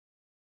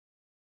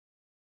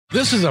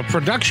This is a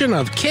production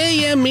of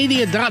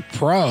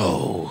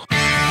KMmedia.pro.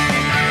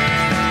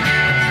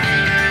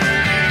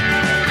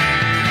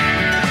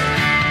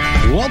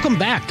 Welcome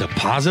back to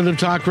Positive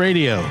Talk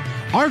Radio.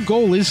 Our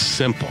goal is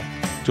simple: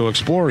 to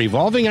explore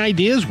evolving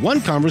ideas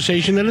one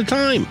conversation at a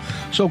time.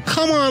 So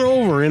come on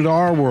over into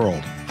our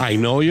world. I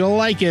know you'll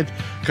like it,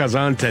 because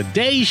on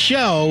today's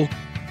show,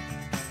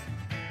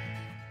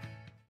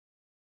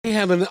 we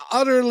have an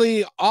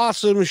utterly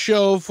awesome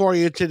show for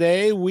you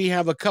today. We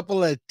have a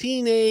couple of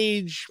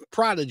teenage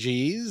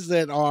prodigies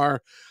that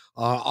are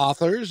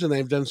authors, and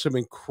they've done some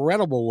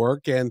incredible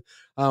work. And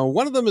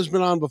one of them has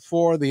been on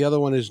before. The other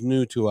one is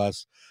new to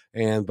us,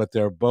 but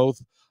they're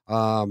both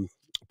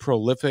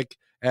prolific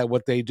at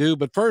what they do.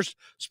 But first,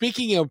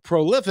 speaking of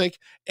prolific,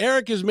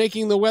 Eric is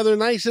making the weather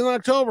nice in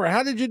October.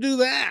 How did you do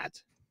that?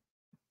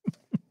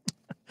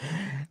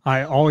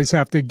 I always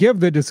have to give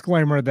the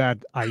disclaimer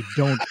that I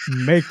don't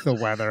make the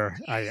weather.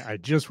 I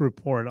just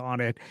report on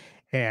it.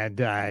 And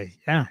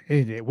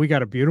we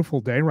got a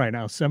beautiful day right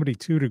now,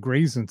 72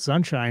 degrees and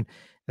sunshine.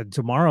 And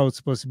tomorrow it's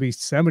supposed to be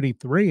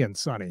 73 and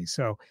sunny.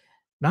 So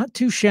not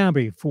too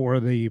shabby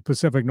for the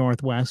Pacific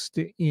Northwest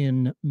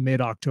in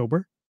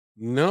mid-October.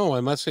 No,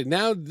 I must say,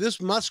 now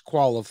this must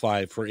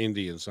qualify for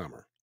Indian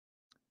summer.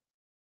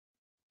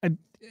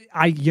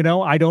 I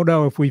don't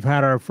know if we've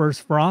had our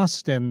first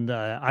frost, and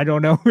I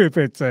don't know if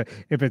it's a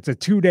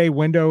 2-day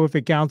window, if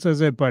it counts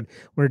as it, but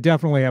we're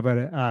definitely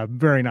having a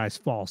very nice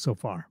fall so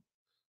far.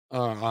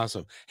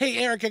 Awesome. Hey,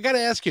 Eric, I got to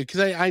ask you, because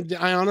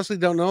I honestly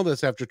don't know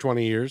this after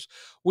 20 years.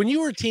 When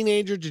you were a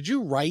teenager, did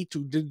you write?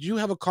 Did you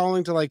have a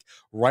calling to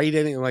write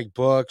anything like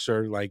books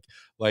or like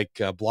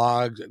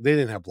blogs? They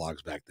didn't have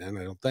blogs back then,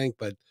 I don't think,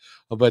 but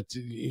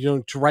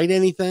to write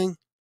anything?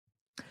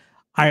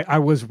 I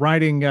was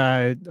writing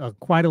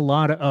quite a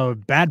lot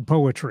of bad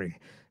poetry.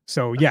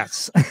 So,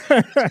 yes.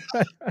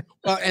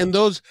 Well, and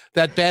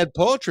that bad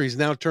poetry is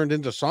now turned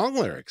into song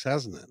lyrics,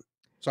 hasn't it?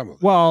 Some of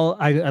it. Well,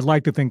 I'd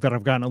like to think that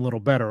I've gotten a little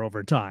better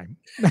over time.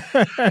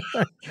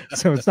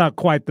 So it's not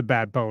quite the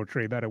bad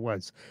poetry that it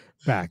was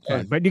back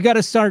then. But you got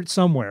to start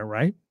somewhere,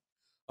 right?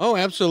 Oh,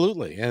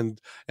 absolutely.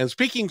 And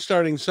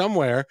starting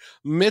somewhere,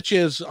 Mitch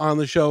is on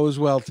the show as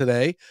well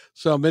today.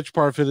 So Mitch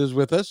Parfit is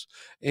with us.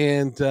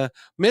 And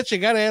Mitch, I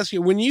got to ask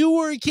you, when you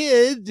were a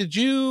kid,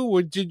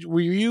 were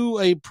you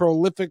a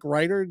prolific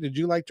writer? Did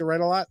you like to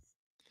write a lot?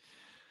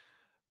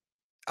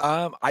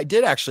 I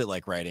did actually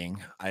like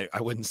writing. I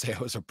wouldn't say I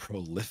was a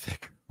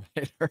prolific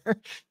writer,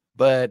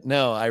 but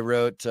no, I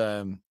wrote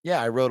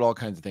all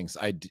kinds of things.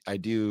 I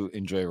do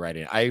enjoy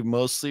writing. I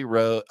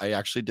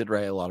actually did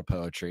write a lot of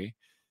poetry.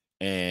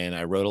 And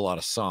I wrote a lot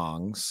of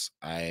songs.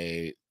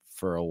 I,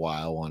 for a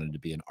while, wanted to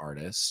be an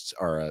artist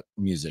or a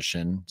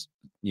musician,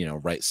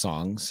 write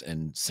songs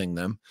and sing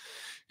them.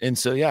 And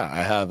so,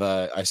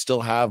 I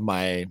still have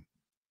my,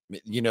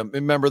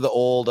 remember the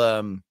old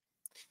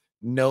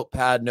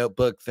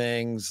notebook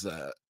things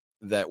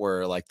that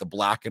were like the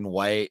black and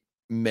white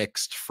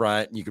mixed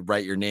front. You could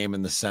write your name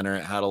in the center.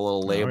 It had a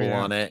little label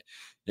on it.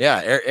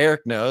 Yeah,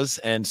 Eric knows.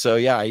 And so,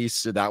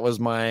 that was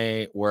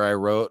where I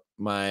wrote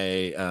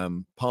my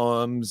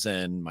poems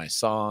and my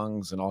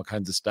songs and all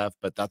kinds of stuff.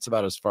 But that's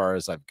about as far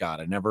as I've got.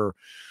 I never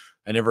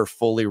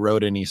fully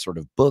wrote any sort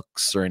of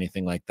books or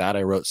anything like that.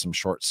 I wrote some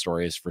short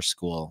stories for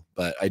school,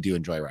 but I do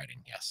enjoy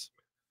writing. Yes.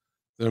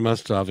 There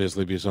must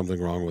obviously be something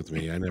wrong with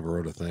me. I never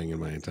wrote a thing in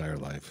my entire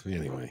life.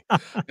 Anyway,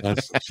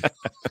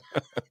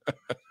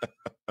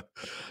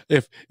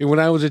 when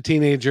I was a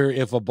teenager,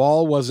 if a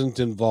ball wasn't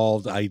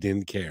involved, I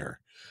didn't care.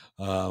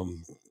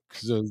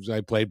 Because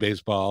I played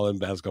baseball and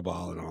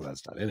basketball and all that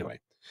stuff. Anyway,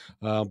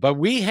 but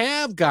we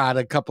have got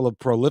a couple of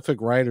prolific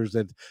writers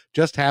that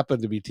just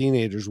happen to be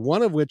teenagers.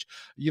 One of which,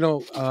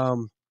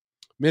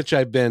 Mitch,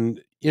 I've been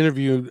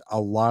interviewed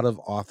a lot of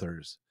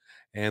authors,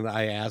 and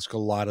I ask a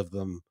lot of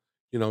them,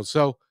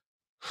 so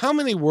how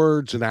many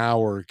words an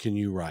hour can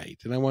you write?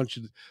 And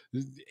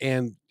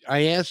and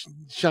I asked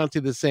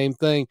Shanti the same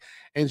thing,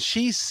 and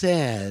she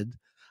said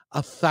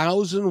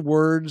 1,000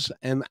 words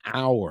an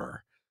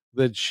hour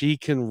that she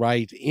can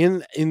write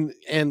and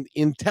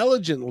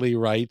intelligently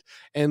write,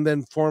 and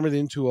then form it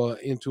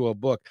into a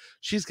book.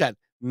 She's got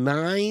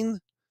 9.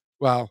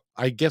 Well,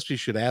 I guess we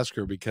should ask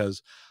her,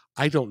 because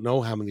I don't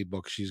know how many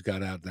books she's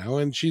got out now.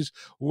 And she's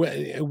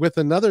with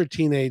another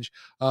teenage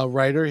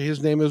writer.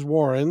 His name is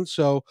Warren.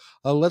 So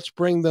let's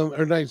bring them,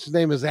 or his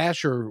name is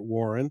Asher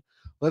Warren.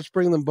 Let's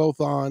bring them both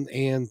on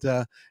and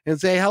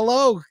say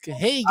hello.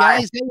 Hey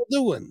guys, how you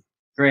doing?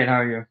 Great.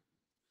 How are you?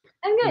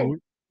 I'm good.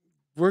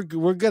 We're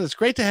good. It's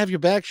great to have you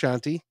back,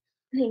 Shanti.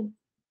 Thanks.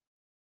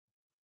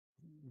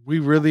 We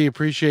really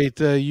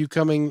appreciate you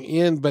coming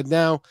in. But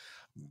now,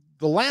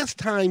 the last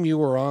time you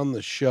were on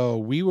the show,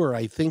 we were,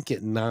 I think,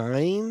 at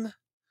 9.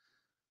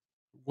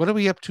 What are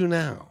we up to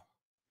now?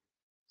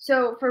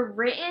 So for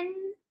written,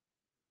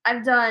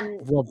 I've done,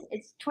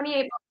 it's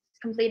 28 books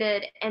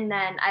completed, and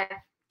then I've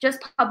just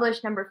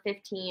published number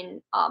 15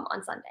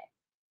 on Sunday.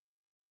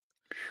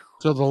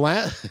 So the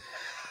last...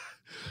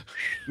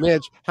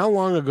 Mitch, how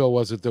long ago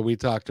was it that we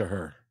talked to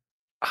her?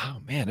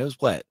 Oh man, it was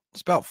what?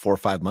 It's about 4 or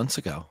 5 months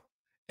ago.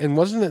 And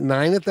wasn't it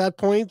 9 at that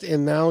point?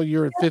 And now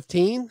you're at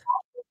 15?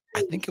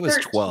 I think it was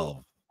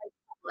 12.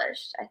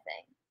 Published, I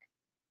think.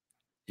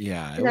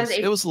 Yeah,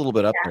 it was a little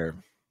bit up there.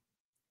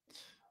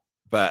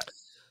 But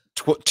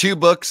 2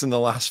 books in the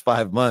last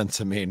 5 months.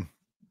 I mean,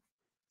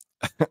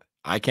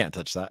 I can't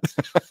touch that.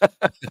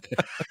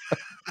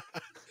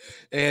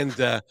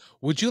 And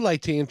would you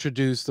like to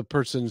introduce the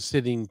person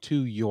sitting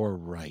to your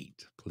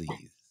right, please?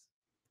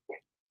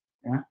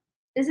 Yeah.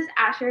 This is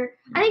Asher.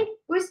 I think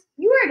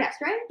you were a guest,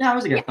 right? Yeah, I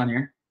was a guest on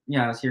here.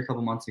 Yeah, I was here a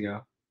couple months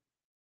ago.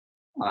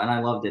 And I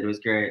loved it. It was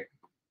great.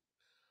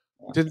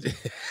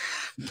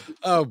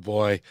 Oh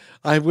boy,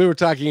 we were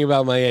talking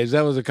about my age.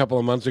 That was a couple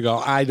of months ago.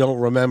 I don't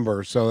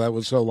remember, so that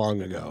was so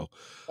long ago.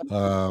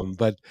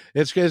 But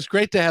it's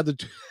great to have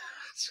the.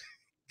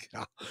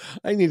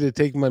 I need to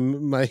take my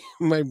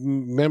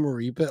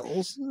memory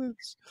pills.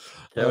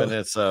 Kevin,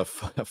 it's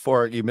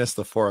 4. You missed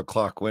the 4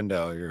 o'clock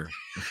window. You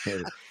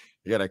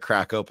got to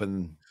crack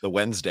open the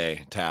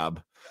Wednesday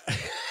tab.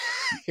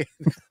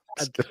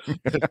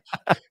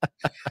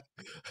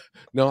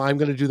 No, I'm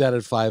going to do that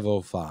at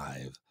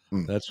 5:05.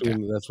 That's okay.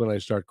 when I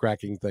start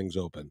cracking things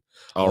open.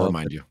 I'll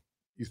remind you.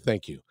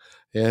 Thank you.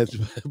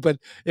 But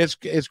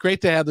it's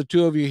great to have the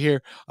two of you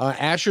here.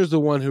 Asher's the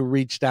one who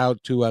reached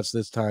out to us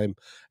this time,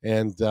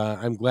 and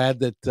I'm glad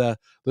that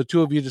the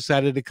two of you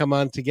decided to come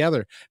on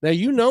together. Now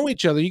you know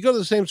each other. You go to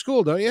the same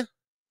school, don't you?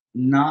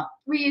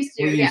 We used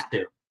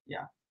to.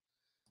 Yeah.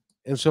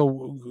 And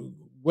so,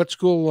 what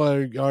school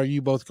are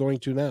you both going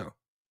to now?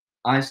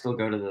 I still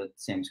go to the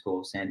same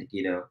school, San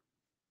Diego,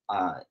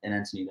 in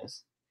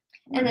Encinitas.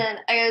 And then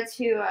I go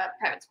to a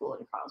private school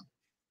in Carlsbad.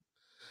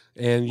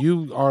 And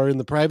you are in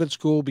the private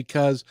school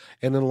because,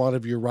 and in a lot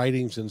of your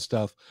writings and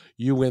stuff,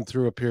 you went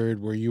through a period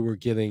where you were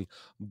getting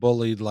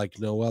bullied like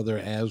no other,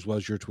 as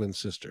was your twin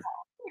sister.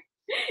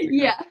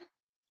 Yeah.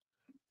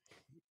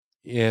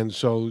 And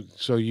so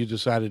you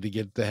decided to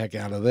get the heck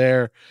out of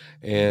there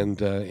and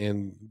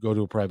go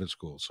to a private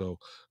school. So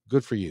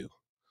good for you.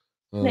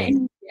 Yeah.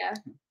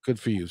 Good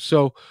for you.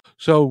 So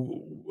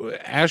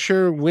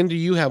Asher, when do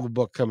you have a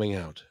book coming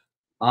out?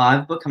 I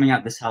have a book coming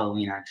out this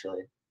Halloween,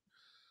 actually.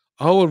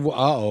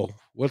 Oh,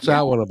 what's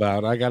that one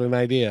about? I got an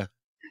idea.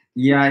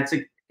 Yeah,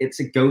 it's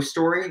a ghost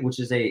story, which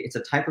is it's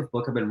a type of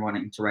book I've been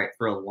wanting to write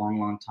for a long,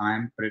 long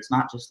time. But it's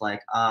not just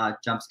like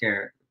jump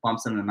scare,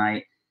 bumps in the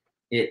night.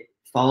 It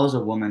follows a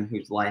woman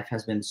whose life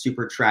has been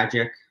super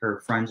tragic.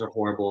 Her friends are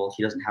horrible.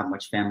 She doesn't have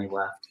much family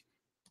left.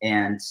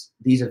 And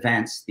these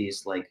events,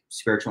 these like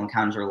spiritual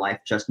encounters in her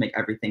life, just make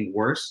everything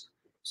worse.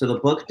 So the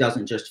book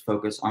doesn't just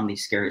focus on the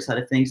scary side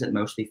of things. It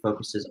mostly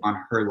focuses on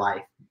her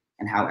life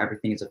and how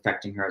everything is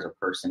affecting her as a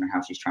person and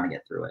how she's trying to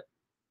get through it.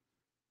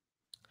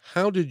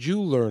 How did you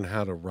learn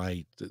how to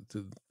write?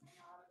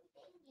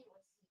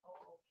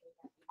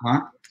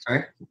 Huh?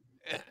 Sorry?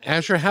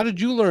 Asher, how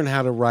did you learn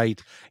how to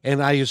write?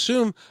 And I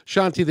assume,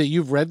 Shanti, that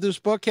you've read this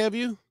book, have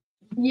you?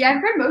 Yeah,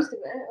 I've read most of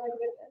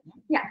it.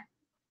 Yeah.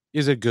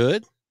 Is it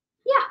good?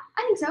 Yeah,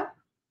 I think so.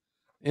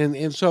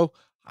 And so,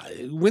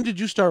 when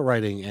did you start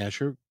writing,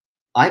 Asher?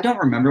 I don't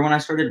remember when I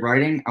started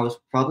writing. I was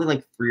probably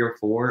like 3 or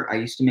 4. I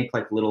used to make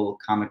like little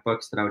comic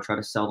books that I would try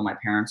to sell to my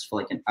parents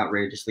for like an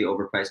outrageously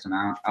overpriced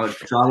amount. I would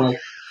draw like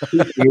 2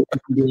 pages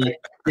and be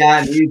like,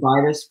 "Dad, will you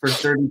buy this for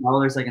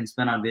 $30 I can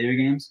spend on video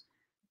games?"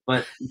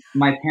 But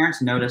my parents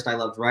noticed I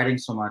loved writing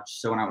so much.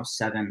 So when I was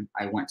 7,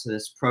 I went to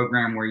this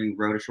program where you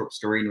wrote a short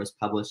story and it was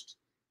published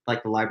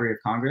like the Library of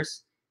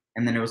Congress.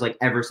 And then it was like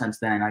ever since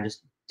then, I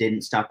just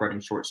didn't stop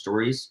writing short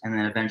stories. And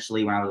then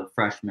eventually when I was a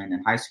freshman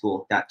in high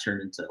school, that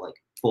turned into like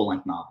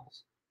full-length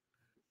novels.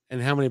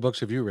 And how many books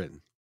have you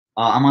written?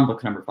 I'm on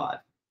book number 5.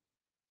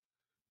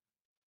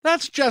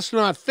 That's just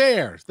not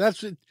fair.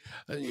 That's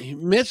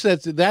Mitch.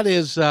 That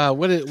is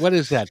what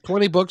is that?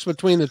 20 books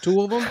between the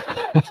two of them?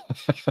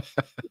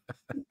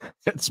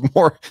 It's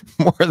more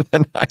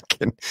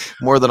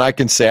than I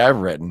can say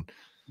I've written.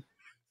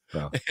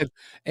 So.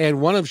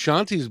 And one of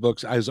Shanti's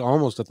books is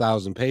almost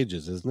 1,000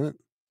 pages, isn't it?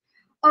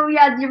 Oh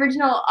yeah, the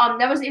original.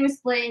 It was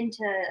split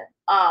into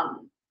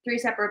 3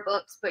 separate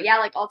books, but yeah,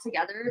 like all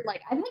together,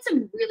 like I've had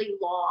some really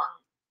long.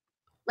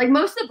 Like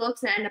most of the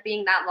books that end up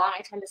being that long,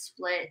 I tend to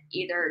split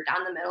either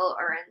down the middle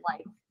or in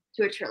like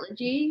to a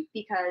trilogy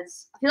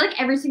because I feel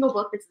like every single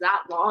book that's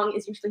that long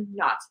is usually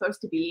not supposed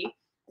to be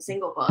a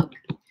single book.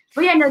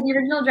 But yeah, no, the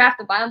original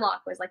draft of Biomock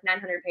was like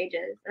 900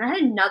 pages, and I had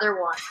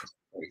another one,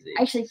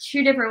 actually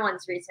 2 different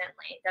ones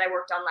recently that I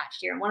worked on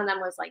last year, and one of them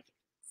was like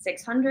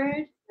 600,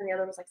 and the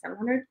other was like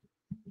 700.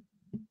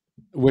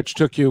 Which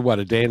took you what,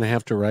 a day and a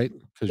half to write?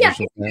 Yeah,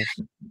 you're so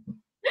fast.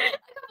 a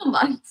couple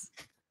months.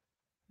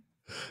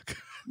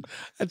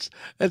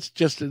 That's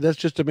just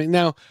amazing.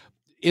 Now,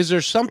 is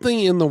there something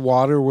in the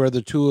water where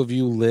the two of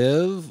you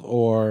live,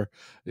 or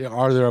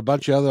are there a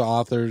bunch of other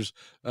authors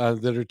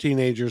that are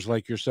teenagers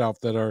like yourself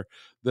that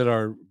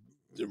are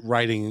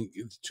writing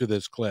to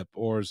this clip,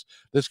 or is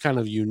this kind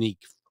of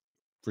unique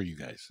for you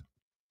guys?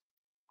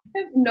 I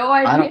have no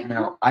idea. I don't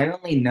know. I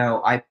only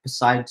know,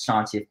 besides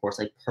Shanti, of course,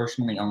 I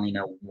personally only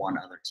know one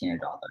other teenage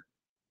author.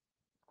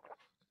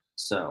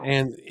 So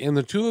And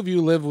the two of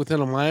you live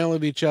within a mile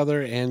of each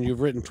other, and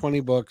you've written 20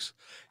 books,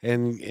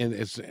 and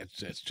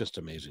it's just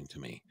amazing to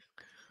me.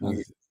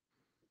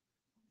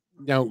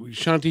 Now,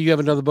 Shanti, you have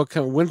another book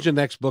coming. When's your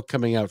next book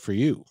coming out for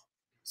you?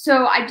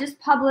 So I just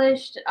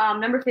published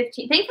number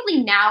 15.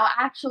 Thankfully now,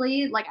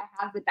 actually, like I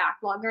have the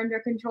backlog under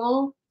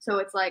control. So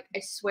it's like, I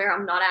swear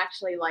I'm not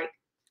actually like,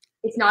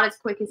 it's not as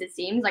quick as it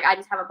seems. Like I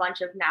just have a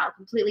bunch of now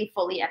completely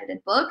fully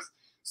edited books.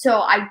 So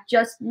I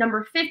just,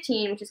 number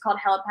 15, which is called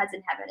Helipads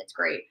in Heaven. It's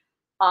great.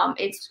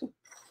 It's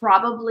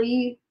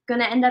probably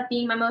going to end up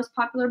being my most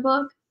popular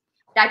book.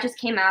 That just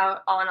came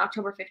out on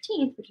October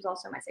 15th, which is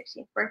also my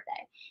 16th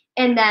birthday.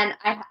 And then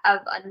I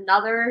have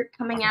another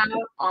coming out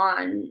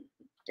on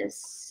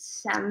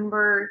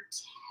December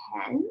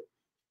 10th,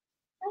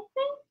 I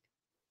think.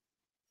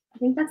 I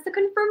think that's the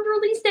confirmed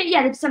release date.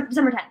 Yeah,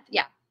 December 10th.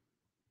 Yeah.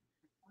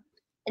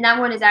 And that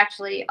one is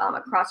actually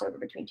a crossover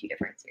between two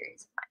different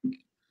series.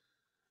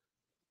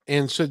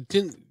 And so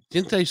didn't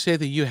they say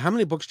that how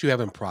many books do you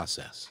have in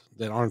process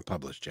that aren't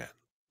published yet?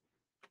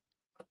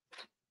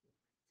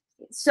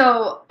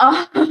 So,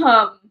 oh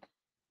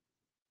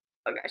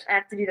gosh, I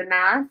have to do the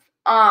math.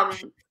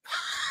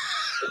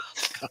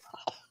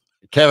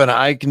 Kevin,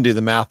 I can do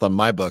the math on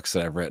my books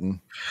that I've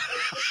written.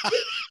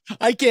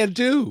 I can't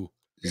do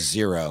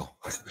 0.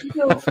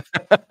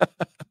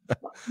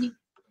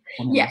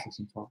 Yeah.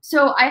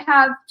 So I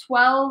have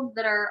 12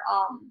 that are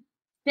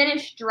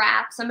finished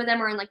drafts. Some of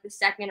them are in like the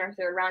second or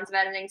third rounds of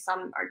editing.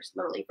 Some are just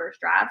literally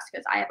first drafts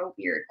because I have a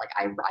weird, like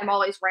I'm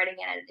always writing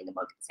and editing a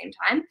book at the same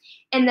time.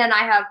 And then I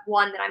have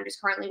one that I'm just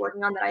currently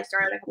working on that I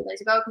started a couple days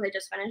ago because I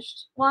just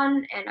finished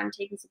one and I'm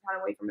taking some time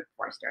away from it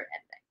before I start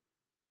editing.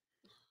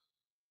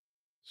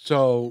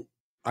 So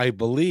I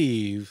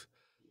believe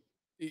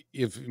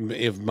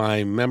if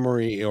my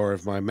memory or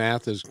if my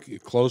math is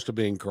close to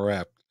being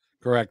correct,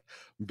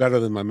 better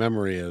than my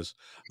memory is,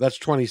 that's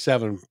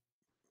 27.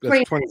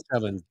 That's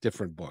 27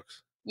 different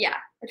books. Yeah.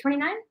 Or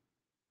 29?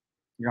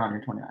 You're on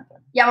your 29th.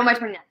 Yeah, I'm on my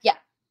 29th. Yeah.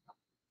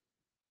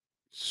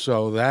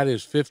 So that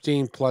is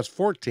 15 plus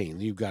 14.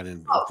 You've got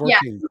in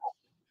 14.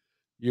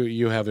 Yeah.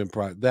 You have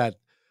improv that.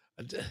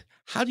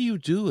 How do you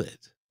do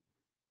it?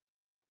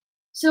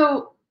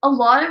 So a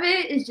lot of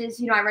it is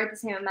just, I write the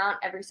same amount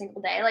every single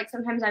day. Like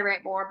sometimes I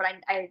write more, but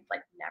I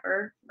like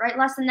never write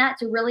less than that.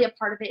 So really a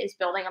part of it is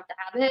building up the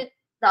habit.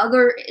 The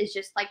other is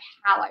just like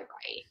how I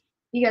write.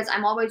 Because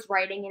I'm always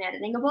writing and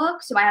editing a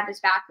book. So I have this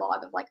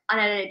backlog of like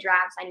unedited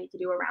drafts I need to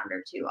do a round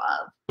or two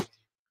of.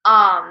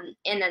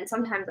 And then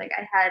sometimes like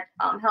I had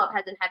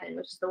Helipads in Heaven,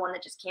 which is the one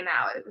that just came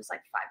out. It was like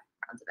 5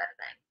 rounds of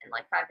editing and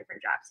like 5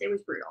 different drafts. It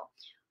was brutal.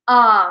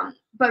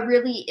 But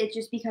really it's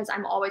just because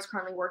I'm always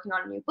currently working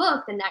on a new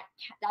book, then that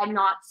I'm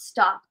not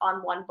stuck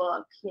on one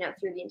book,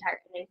 through the entire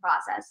editing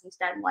process.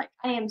 Instead, like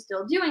I am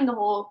still doing the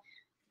whole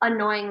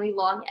annoyingly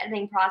long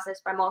editing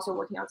process, but I'm also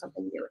working on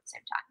something new at the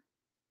same time.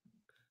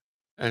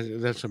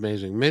 And that's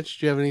amazing. Mitch,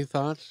 do you have any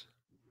thoughts?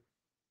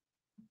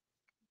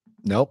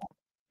 Nope.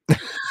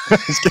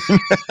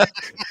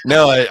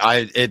 No,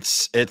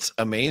 it's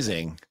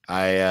amazing.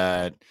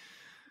 Yeah,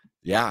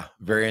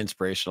 very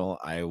inspirational.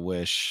 I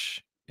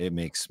wish it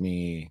makes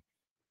me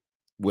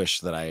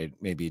wish that I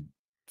maybe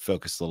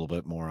focused a little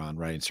bit more on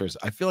writing stories.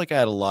 I feel like I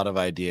had a lot of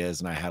ideas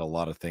and I had a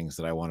lot of things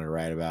that I wanted to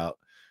write about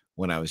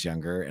when I was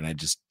younger, and I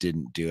just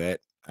didn't do it.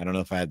 I don't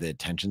know if I had the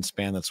attention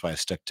span. That's why I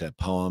stuck to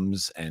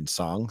poems and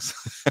songs.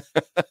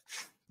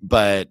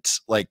 But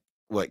like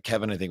what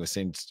Kevin, I think, was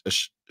saying,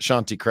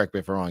 Shanti, correct me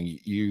if I'm wrong,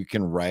 you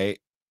can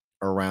write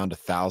around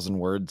 1,000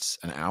 words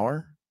an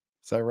hour.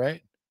 Is that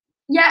right?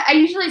 Yeah, I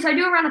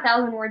do around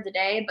 1,000 words a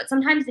day, but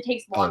sometimes it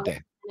takes longer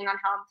depending on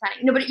how I'm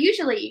planning. No, but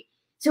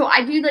so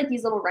I do like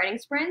these little writing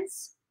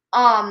sprints.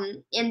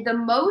 And the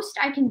most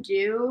I can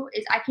do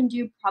is I can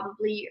do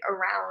probably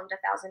around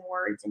 1,000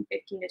 words in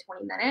 15 to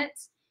 20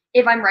 minutes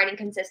if I'm writing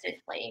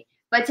consistently.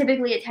 But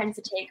typically it tends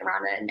to take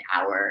around an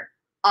hour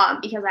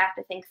because I have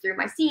to think through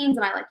my scenes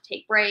and I like to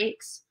take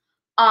breaks.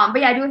 But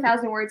yeah, I do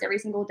 1,000 words every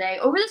single day.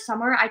 Over the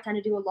summer, I tend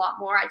to do a lot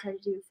more. I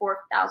tend to do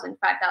 4,000,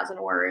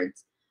 5,000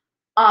 words.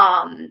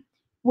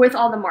 With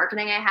all the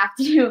marketing I have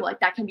to do, like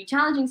that can be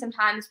challenging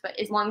sometimes, but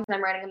as long as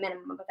I'm writing a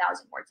minimum of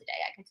 1,000 words a day,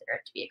 I consider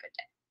it to be a good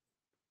day.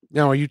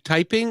 Now, are you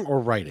typing or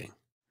writing?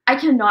 I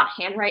cannot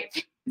handwrite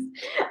things.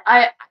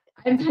 I'm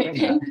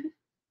typing.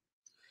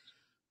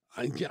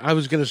 I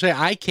was going to say,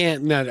 I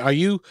can't. Now, are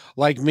you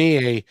like me,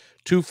 a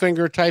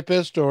 2-finger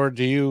typist, or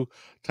do you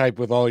type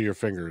with all your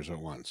fingers at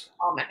once?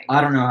 All my fingers.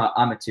 I don't know how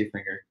I'm a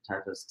 2-finger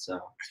typist,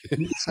 so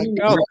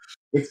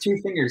it's 2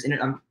 fingers in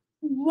it.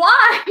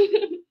 Why?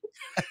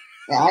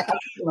 Yeah, I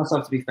consider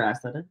myself to be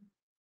fast at it.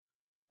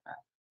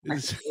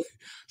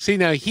 See,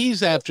 now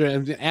he's after,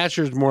 and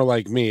Asher's more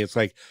like me. It's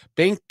like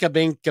binka,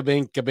 binka,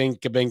 binka,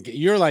 binka, binka.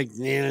 You're like,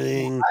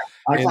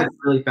 I type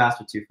really fast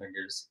with 2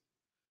 fingers.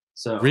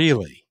 So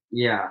really?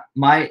 Yeah,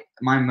 my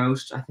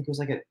most, I think it was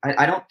like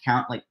I don't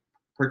count like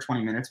per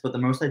 20 minutes, but the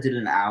most I did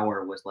in an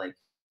hour was like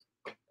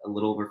a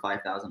little over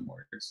 5,000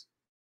 words.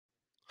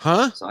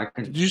 Huh? So I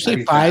can. Did you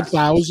say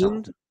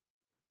 5,000?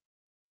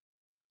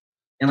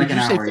 In like Did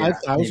an you say hour,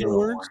 5,000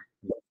 words?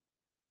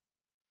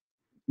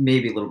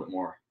 maybe a little bit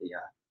more. But yeah.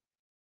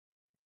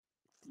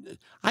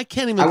 I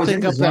can't I even was think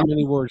in the up that zone.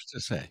 many words to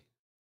say.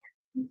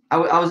 I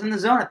was in the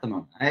zone at the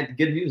moment. I had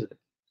good music.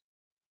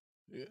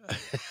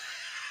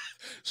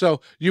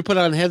 So you put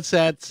on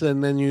headsets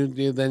and then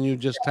you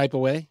just type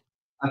away?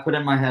 I put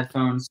in my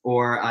headphones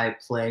or I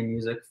play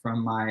music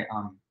from my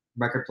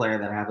record player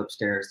that I have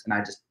upstairs, and I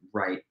just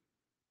write.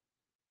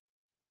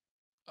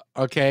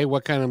 Okay,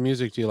 what kind of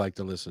music do you like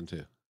to listen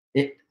to?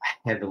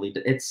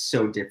 It's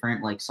so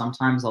different. Like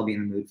sometimes I'll be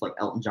in the mood for like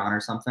Elton John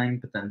or something,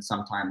 but then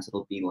sometimes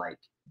it'll be like,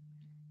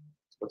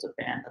 what's a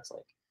band that's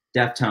like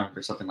Deftones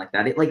or something like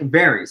that. It like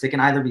varies. It can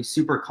either be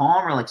super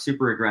calm or like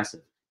super aggressive.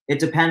 It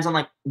depends on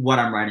like what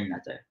I'm writing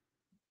that day.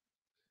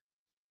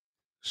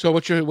 So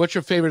what's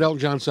your favorite Elton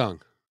John song?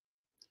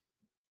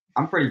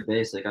 I'm pretty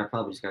basic. I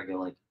probably just gotta go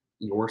like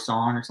Your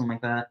Song or something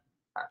like that.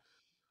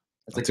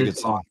 It's That's a good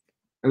song.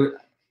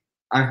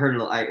 I heard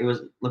it. It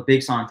was a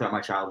big song throughout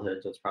my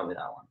childhood, so it's probably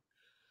that one.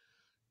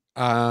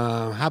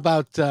 How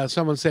about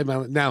Someone Saved My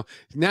Life?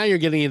 Now you're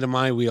getting into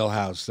my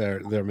wheelhouse there,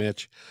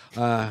 Mitch.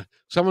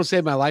 Someone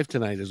Saved My Life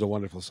Tonight is a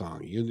wonderful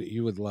song.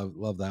 You would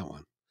love that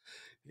one.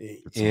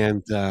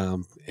 And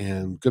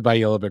Goodbye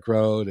Yellow Brick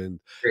Road and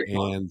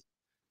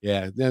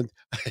yeah. Then,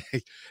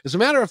 as a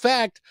matter of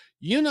fact,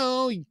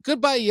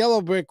 Goodbye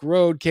Yellow Brick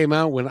Road came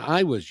out when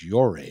I was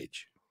your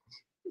age.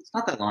 It's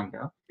not that long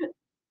ago.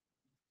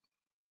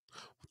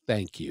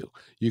 Thank you.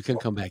 You can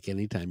come back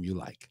anytime you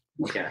like.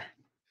 Okay.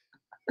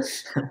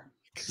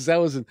 Because that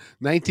was in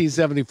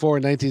 1974,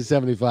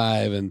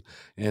 1975,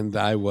 and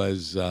I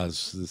was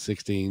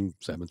 16,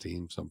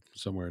 17,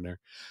 somewhere in there.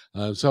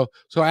 So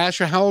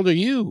Asher, how old are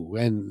you?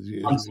 And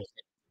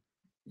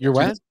you're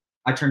what?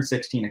 I turned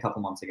 16 a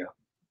couple months ago.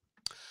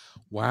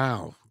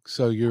 Wow.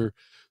 So you're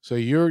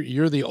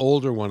the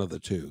older one of the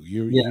two.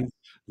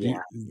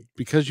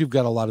 Because you've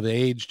got a lot of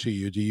age to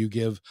you. Do you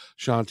give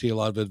Shanti a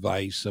lot of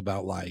advice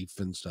about life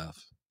and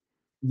stuff?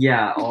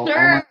 Yeah, all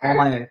my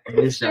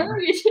wisdom.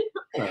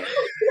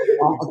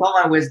 All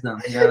my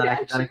wisdom, that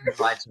I can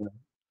provide to her.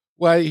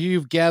 Well,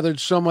 you've gathered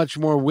so much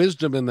more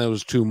wisdom in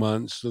those 2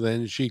 months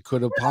than she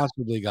could have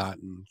possibly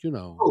gotten.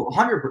 Oh,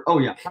 100%. Oh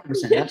yeah,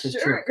 100%. That's just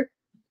true.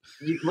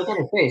 You look at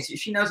her face.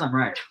 She knows I'm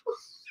right.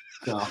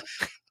 So.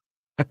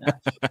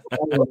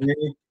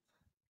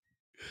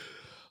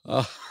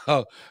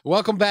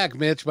 Welcome back,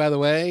 Mitch. By the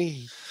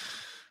way,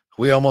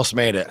 we almost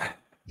made it.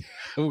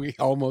 We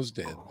almost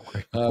did,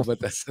 but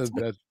that's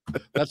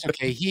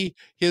okay.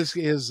 His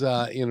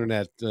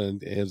internet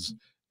has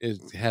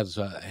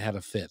had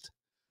a fit.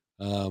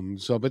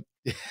 But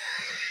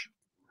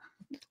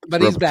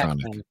he's back.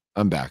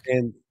 I'm back.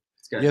 And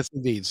yes,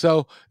 indeed.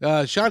 So,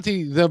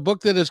 Shanti, the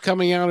book that is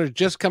coming out or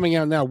just coming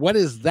out now, what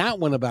is that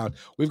one about?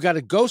 We've got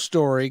a ghost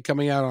story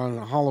coming out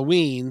on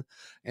Halloween,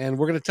 and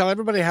we're going to tell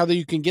everybody how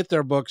you can get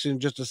their books in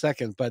just a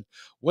second. But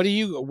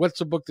what's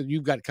the book that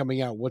you've got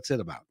coming out? What's it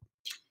about?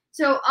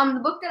 So the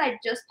book that I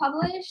just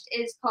published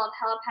is called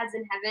Helipads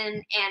in Heaven,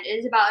 and it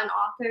is about an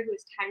author who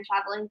is time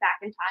traveling back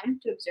in time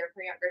to observe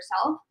her younger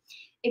self.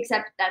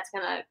 Except that's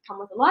going to come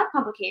with a lot of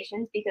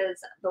complications because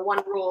the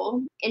one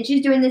rule, and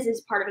she's doing this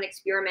as part of an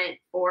experiment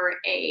for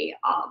a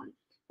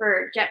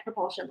Jet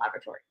Propulsion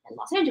Laboratory in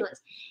Los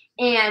Angeles.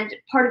 And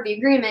part of the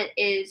agreement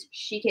is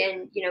she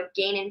can,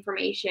 gain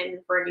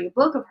information for a new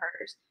book of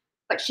hers,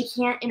 but she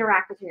can't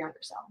interact with her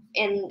younger self.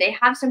 And they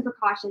have some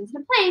precautions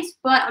in place,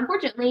 but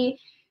unfortunately,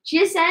 she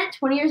is sent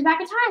 20 years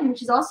back in time,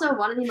 which is also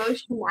one of the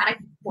most traumatic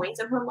points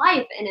of her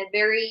life and a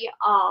very,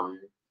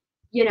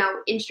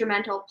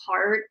 instrumental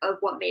part of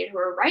what made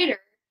her a writer.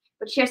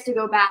 But she has to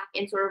go back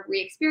and sort of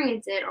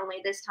re-experience it, only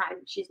this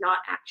time she's not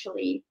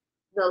actually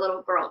the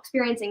little girl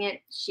experiencing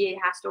it. She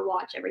has to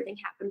watch everything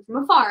happen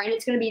from afar, and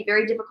it's going to be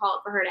very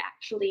difficult for her to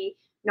actually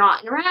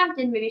not interact,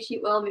 and maybe she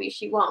will, maybe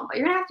she won't, but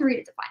you're going to have to read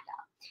it to find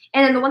out.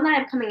 And then the one that I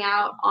have coming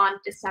out on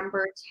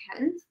December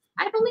 10th,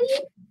 I believe,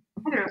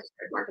 I haven't really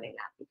started marketing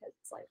that because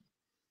it's like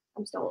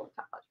I'm still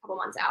a couple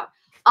months out.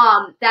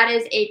 That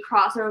is a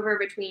crossover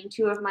between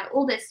two of my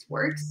oldest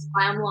works,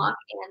 Unveils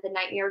and The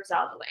Nightmare of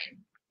Zelda Lane.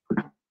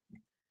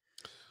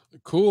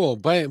 Cool.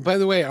 By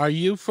the way, are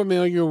you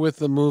familiar with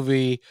the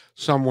movie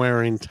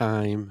Somewhere in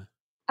Time?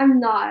 I'm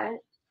not.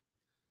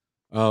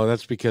 Oh,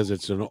 that's because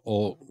it's an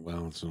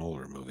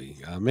older movie.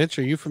 Mitch,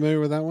 are you familiar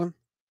with that one?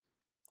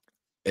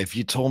 If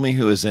you told me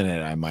who was in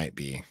it, I might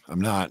be.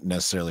 I'm not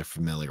necessarily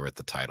familiar with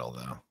the title,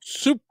 though.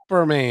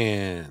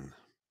 Superman.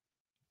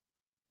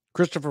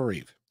 Christopher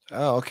Reeve.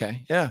 Oh,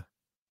 okay. Yeah.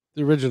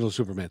 The original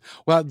Superman.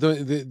 Well,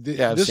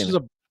 this is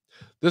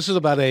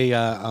about a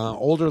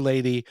older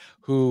lady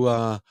who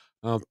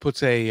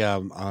puts a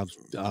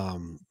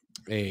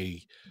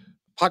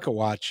pocket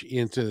watch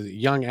into the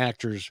young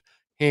actor's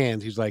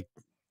hand. He's like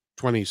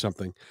 20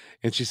 something,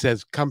 and she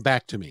says, "Come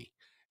back to me."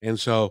 And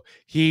so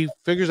he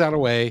figures out a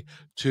way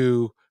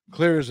to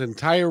clear his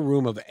entire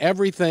room of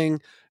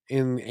everything,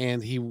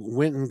 and he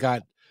went and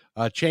got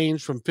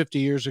changed from 50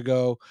 years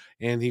ago,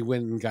 and he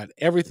went and got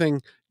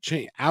everything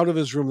out of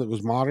his room that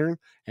was modern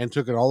and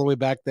took it all the way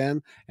back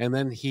then, and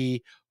then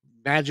he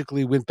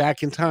magically went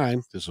back in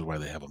time. This is why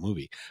they have a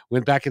movie.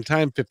 Went back in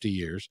time 50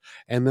 years,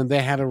 and then they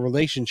had a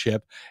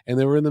relationship, and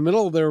they were in the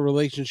middle of their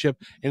relationship,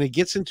 and he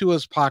gets into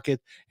his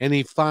pocket, and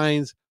he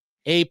finds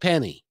a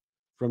penny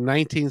from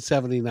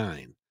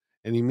 1979,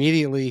 and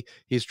immediately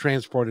he's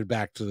transported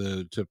back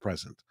to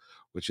present.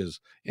 Which is,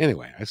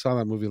 anyway, I saw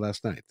that movie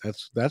last night.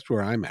 That's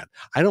where I'm at.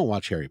 I don't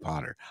watch Harry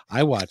Potter.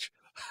 I watch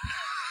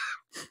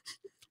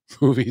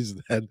movies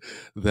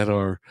that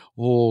are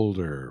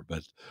older,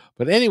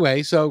 but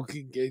anyway, so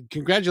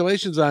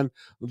congratulations on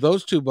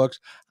those 2 books.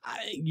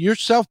 You're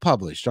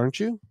self-published, aren't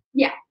you?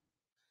 Yeah.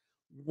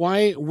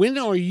 When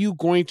are you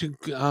going to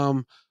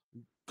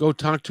go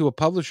talk to a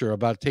publisher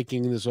about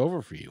taking this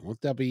over for you?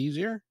 Won't that be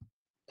easier?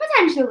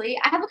 Potentially.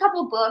 I have a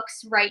couple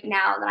books right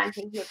now that I'm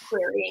thinking of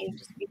querying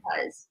just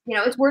because,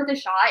 it's worth a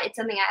shot. It's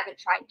something I haven't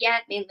tried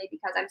yet, mainly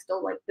because I'm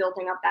still like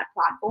building up that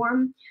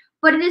platform.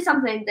 But it is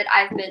something that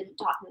I've been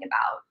talking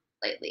about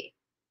lately.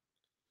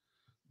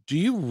 Do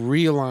you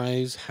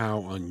realize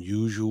how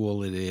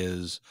unusual it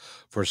is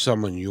for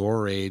someone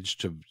your age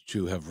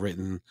to have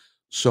written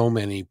so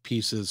many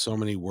pieces, so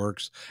many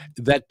works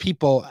that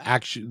people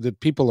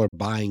are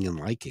buying and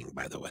liking,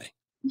 by the way?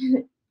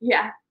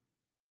 Yeah.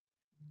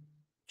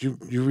 Do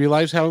you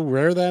realize how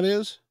rare that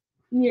is?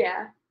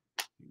 Yeah.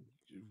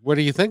 What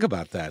do you think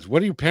about that? What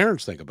do your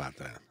parents think about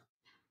that?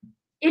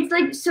 It's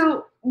like,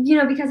 so,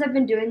 because I've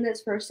been doing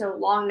this for so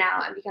long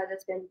now, and because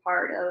it's been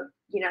part of,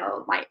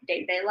 my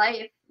day-to-day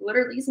life,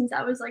 literally since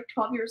I was like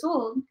 12 years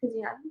old,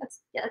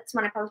 because, that's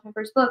when I published my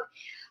first book,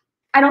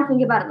 I don't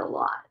think about it a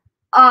lot.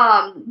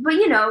 But,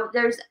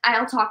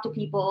 I'll talk to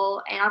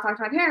people, and I'll talk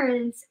to my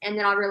parents, and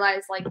then I'll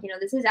realize, like,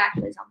 this is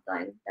actually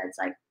something that's,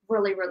 like,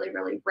 really, really,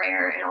 really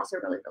rare, and also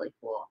really, really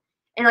cool.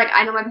 And, like,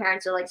 I know my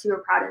parents are, like,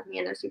 super proud of me,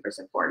 and they're super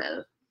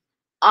supportive.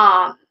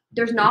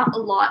 There's not a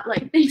lot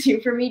like they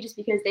do for me just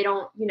because they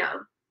don't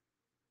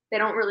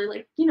really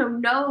like,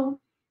 know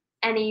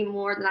any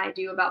more than I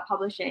do about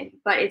publishing,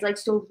 but it's like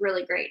still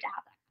really great to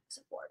have that kind of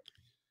support.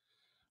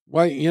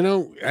 Well,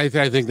 I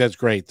think that's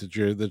great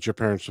that your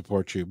parents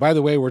support you. By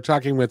the way, we're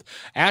talking with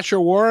Asher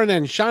Warren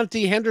and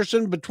Shanti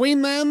Henderson.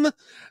 Between them,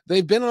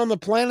 they've been on the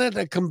planet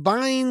a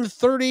combined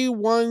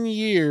 31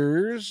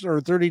 years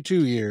or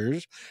 32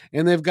 years,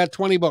 and they've got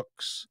 20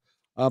 books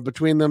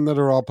between them that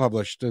are all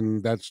published,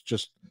 and that's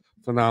just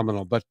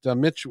phenomenal. But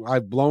Mitch,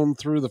 I've blown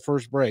through the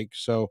first break,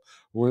 so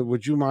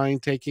would you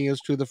mind taking us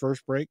to the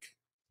first break?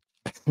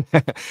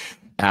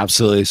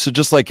 Absolutely. So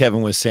just like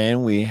Kevin was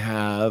saying, we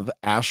have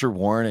Asher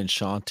Warren and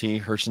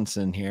Shanti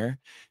Hershenson here.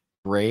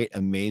 Great,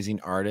 amazing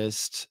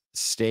artists.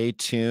 Stay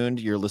tuned.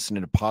 You're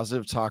listening to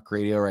Positive Talk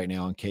Radio right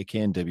now on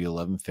KKNW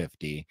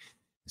 1150.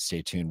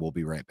 Stay tuned. We'll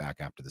be right back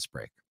after this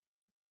break.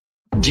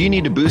 Do you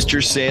need to boost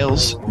your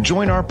sales?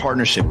 Join our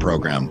partnership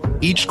program.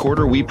 Each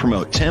quarter, we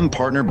promote 10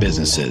 partner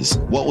businesses.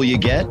 What will you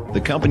get? The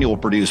company will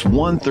produce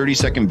one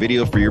 30-second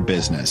video for your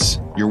business.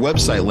 Your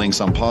website links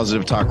on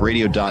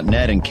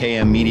positivetalkradio.net and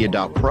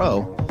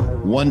kmmedia.pro.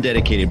 One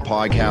dedicated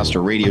podcast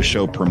or radio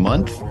show per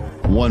month.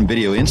 One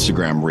video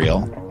Instagram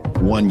reel.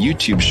 One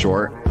YouTube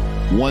short.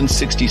 One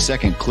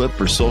 60-second clip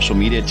for social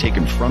media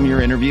taken from your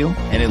interview,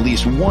 and at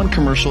least one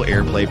commercial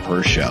airplay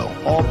per show.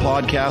 All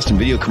podcast and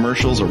video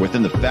commercials are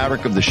within the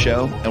fabric of the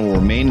show and will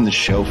remain in the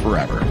show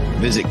forever.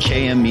 Visit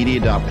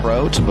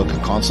kmmedia.pro to book a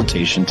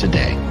consultation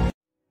today.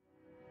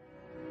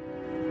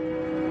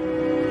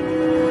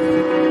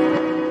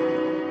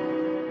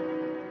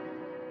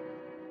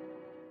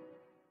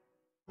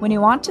 When you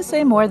want to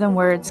say more than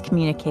words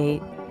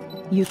communicate,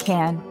 you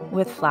can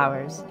with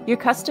flowers. Your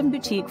custom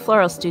boutique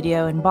floral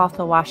studio in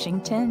Bothell,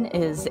 Washington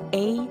is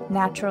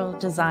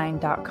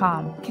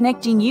anaturaldesign.com,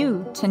 connecting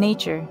you to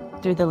nature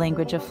through the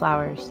language of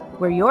flowers.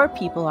 Where your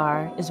people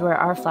are is where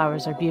our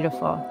flowers are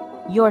beautiful.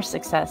 Your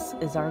success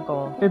is our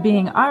goal. For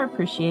being our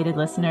appreciated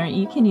listener,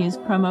 you can use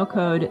promo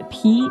code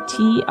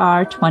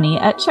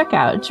PTR20 at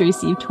checkout to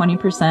receive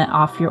 20%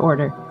 off your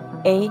order.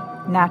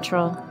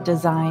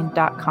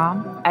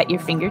 anaturaldesign.com at your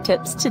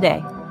fingertips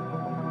today.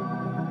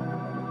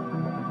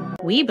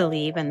 We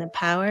believe in the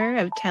power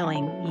of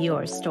telling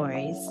your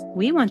stories.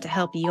 We want to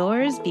help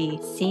yours be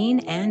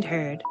seen and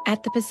heard.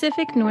 At the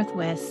Pacific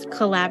Northwest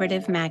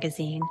Collaborative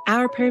Magazine,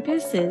 our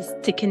purpose is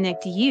to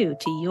connect you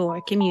to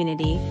your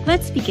community.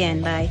 Let's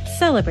begin by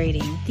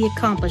celebrating the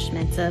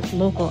accomplishments of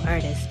local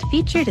artists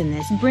featured in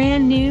this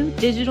brand new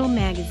digital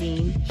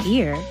magazine.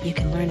 Here, you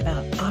can learn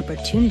about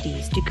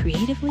opportunities to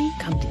creatively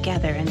come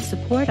together and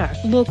support our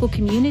local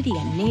community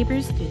and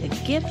neighbors through the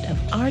gift of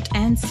art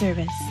and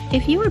service.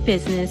 If your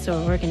business or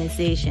organization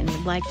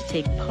would like to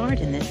take part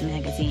in this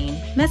magazine,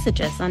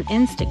 message us on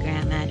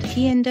Instagram at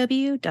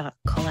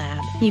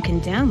pnw.collab. You can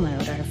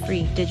download our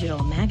free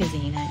digital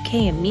magazine at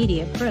KM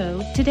Media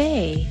Pro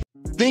today.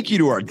 Thank you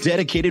to our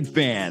dedicated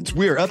fans.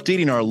 We are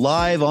updating our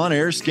live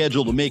on-air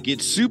schedule to make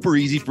it super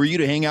easy for you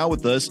to hang out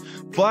with us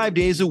 5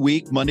 days a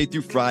week, Monday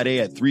through Friday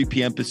at 3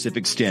 p.m.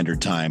 Pacific Standard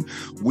Time.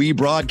 We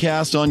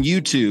broadcast on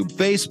YouTube,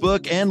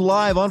 Facebook, and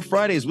live on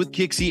Fridays with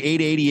Kixie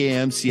 8:80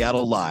 a.m.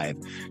 Seattle Live.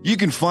 You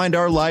can find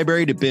our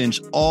library to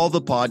binge all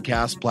the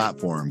podcast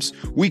platforms.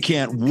 We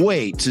can't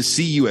wait to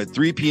see you at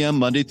 3 p.m.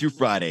 Monday through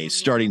Friday,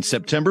 starting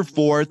September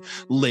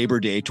 4th, Labor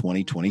Day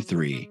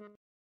 2023.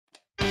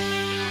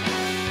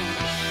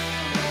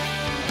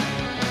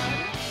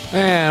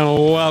 And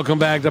welcome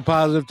back to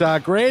Positive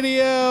Talk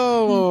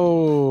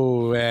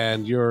Radio.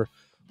 And you're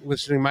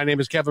listening. My name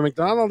is Kevin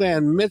McDonald,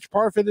 and Mitch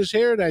Parfit is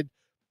here. And I'd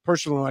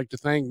personally like to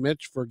thank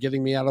Mitch for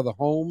getting me out of the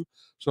home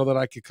so that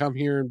I could come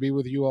here and be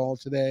with you all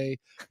today.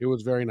 It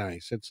was very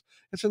nice. It's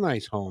a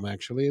nice home,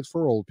 actually. It's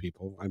for old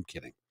people. I'm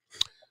kidding.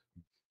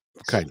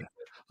 Kind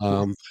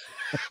of.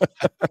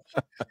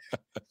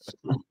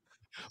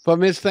 But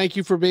Mitch, thank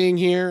you for being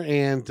here.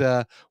 And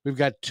we've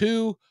got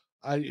two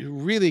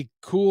really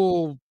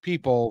cool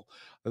people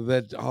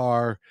that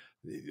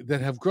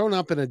have grown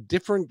up in a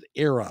different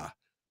era.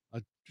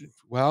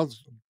 Well,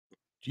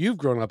 you've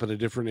grown up in a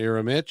different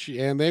era, Mitch,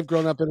 and they've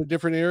grown up in a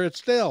different era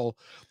still.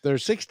 They're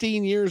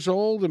 16 years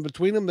old, and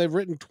between them, they've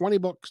written 20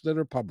 books that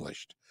are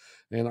published.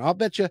 And I'll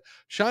bet you,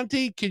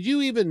 Shanti, could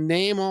you even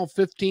name all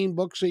 15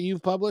 books that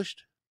you've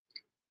published?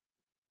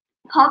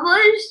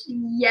 Published,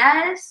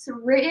 yes.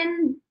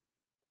 Written,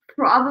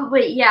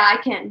 probably. Yeah,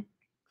 I can.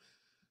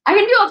 I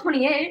can do all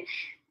 28.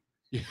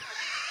 Yeah.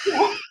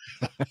 Yeah,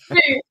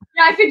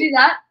 I could do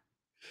that.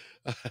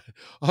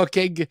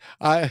 Okay,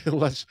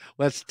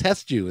 let's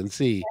test you and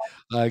see.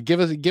 Give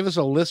us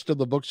a list of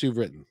the books you've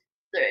written.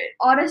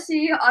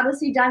 Odyssey,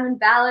 Diamond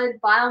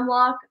Ballad, Biome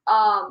Lock,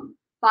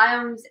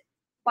 Biome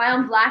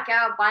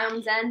Blackout,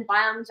 Biome Zen,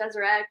 Biome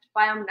Resurrect,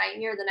 Biome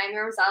Nightmare, The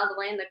Nightmare of Xylo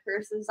Delane, The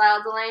Curse of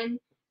Xylo Delane,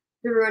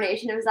 The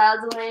Ruination of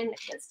Xylo Delane.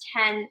 That's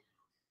 10.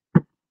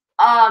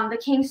 The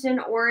Kingston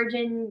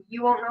Origin,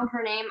 You Won't Know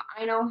Her Name,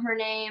 I Know Her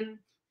Name,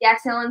 The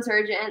Axial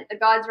Insurgent, The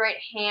God's Right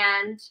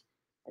Hand.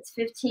 That's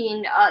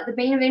 15. The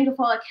Bane of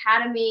Ingefall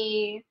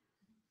Academy.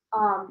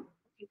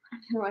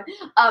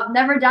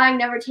 Never Dying,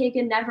 Never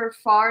Taken, Never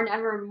Far,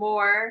 Never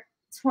More.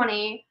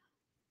 20.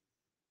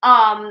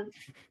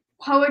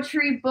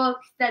 Poetry book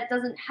that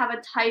doesn't have a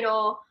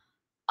title.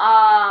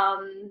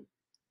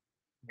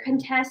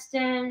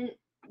 Contestant.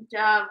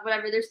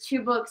 Whatever. There's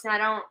 2 books and I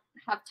don't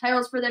have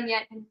titles for them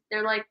yet.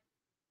 They're like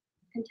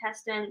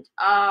Contestant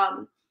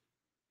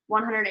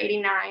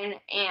 189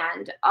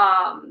 and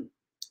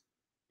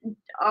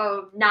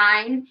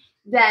 9.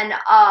 Then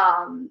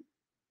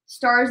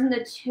Stars in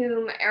the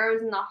Tomb,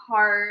 Arrows in the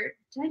Heart.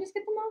 Did I just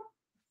get them all?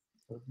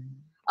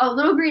 Oh,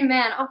 Little Green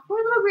Man. Oh,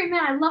 poor Little Green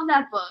Man. I love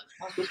that book.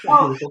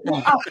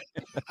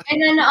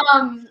 And then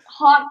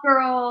Hot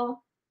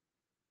Girl.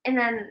 And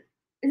then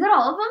is that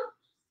all of them?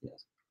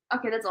 Yes.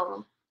 Okay, that's all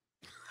of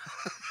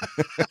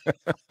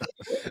them.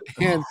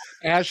 And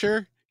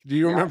Asher, do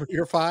you remember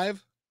your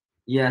 5?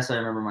 Yes, I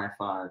remember my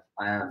 5.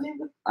 I have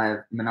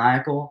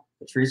Maniacal,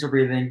 The Trees Are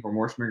Breathing,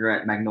 Remorse and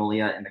Regret,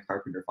 Magnolia, and The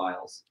Carpenter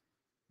Files.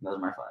 Those are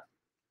my 5.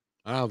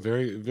 Oh,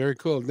 very, very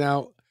cool.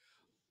 Now,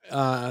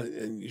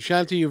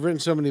 Shanti, you've written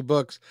so many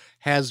books.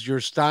 Has your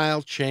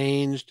style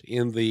changed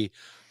in the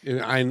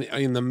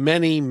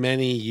many,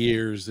 many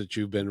years that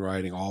you've been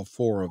writing, all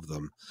 4 of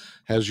them?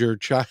 Has your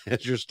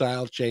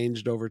style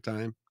changed over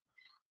time?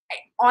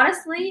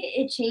 Honestly,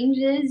 it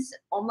changes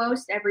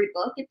almost every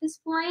book at this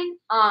point.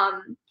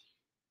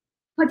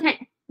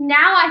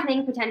 Now I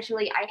think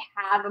potentially I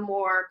have a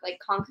more like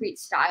concrete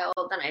style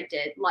than I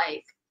did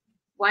like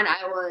when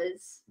I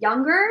was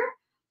younger.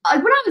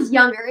 Like when I was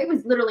younger, it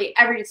was literally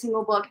every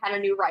single book had a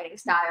new writing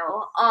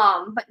style.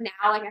 But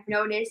now like I've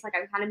noticed like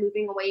I'm kind of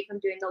moving away from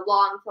doing the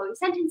long flowy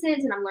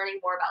sentences and I'm learning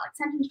more about like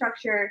sentence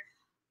structure.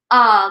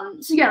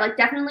 So yeah, like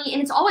definitely,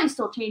 and it's always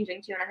still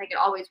changing too, and I think it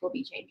always will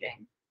be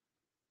changing.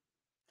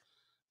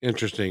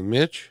 Interesting.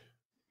 Mitch?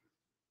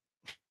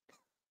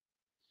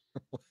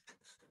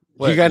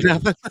 What? You got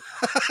nothing?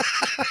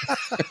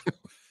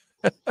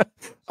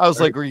 I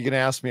was like, were you going to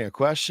ask me a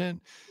question?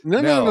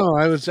 No.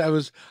 I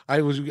was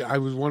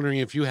wondering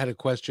if you had a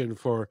question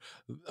for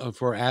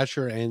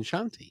Asher and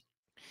Shanti.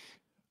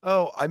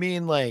 Oh, I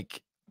mean,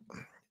 like,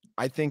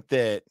 I think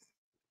that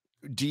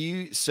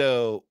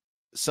so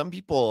some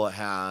people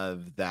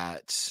have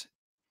that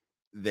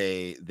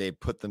they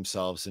put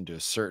themselves into a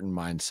certain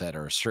mindset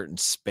or a certain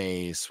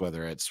space,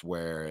 whether it's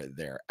where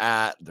they're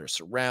at, their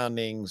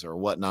surroundings or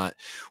whatnot,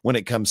 when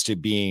it comes to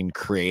being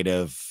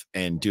creative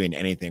and doing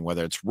anything,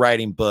 whether it's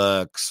writing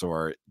books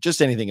or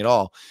just anything at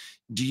all.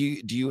 Do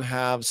you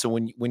have, so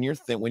when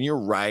you're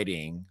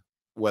writing,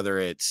 whether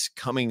it's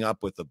coming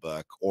up with a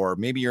book or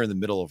maybe you're in the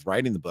middle of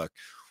writing the book,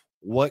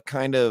 what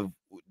kind of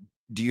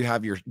do you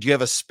have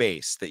a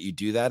space that you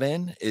do that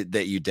in,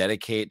 that you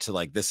dedicate to,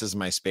 like, this is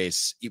my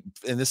space,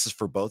 and this is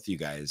for both you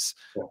guys,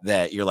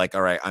 that you're like,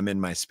 all right, I'm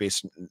in my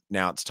space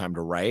now, it's time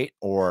to write?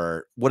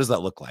 Or what does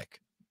that look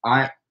like?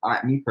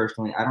 Me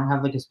personally, I don't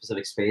have like a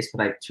specific space,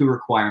 but I have 2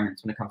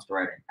 requirements when it comes to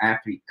writing. I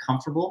have to be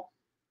comfortable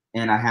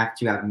and I have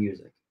to have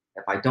music.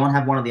 If I don't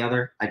have one or the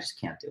other, I just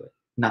can't do it.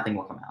 Nothing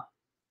will come out.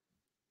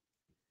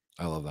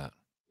 I love that.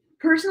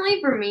 Personally,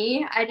 for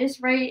me, I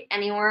just write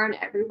anywhere and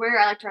everywhere.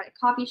 I like to write at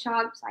coffee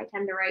shops. I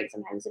tend to write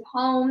sometimes at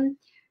home.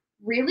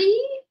 Really,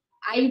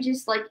 I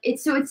just like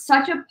it's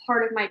such a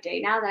part of my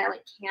day now that I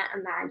like can't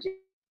imagine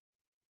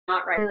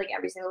not writing like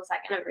every single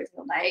second of every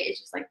single day. It's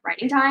just like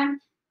writing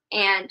time.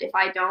 And if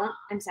I don't,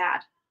 I'm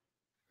sad.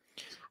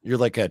 You're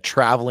like a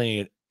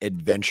traveling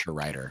adventure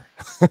writer.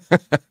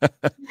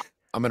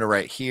 I'm going to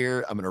write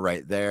here. I'm going to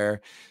write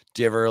there.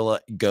 Do you ever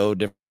go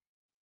different?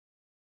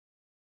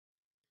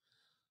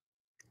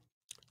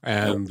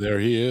 And there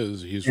he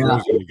is. He's Yeah.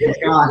 frozen again.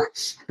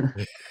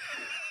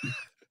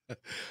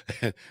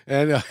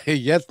 And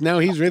yes, now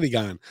he's really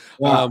gone.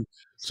 Yeah.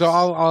 So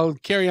I'll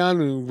carry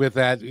on with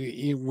that.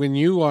 When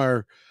you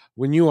are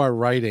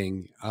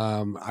writing,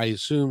 I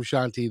assume,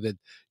 Shanti, that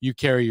you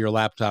carry your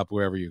laptop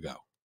wherever you go.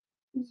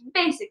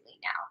 Basically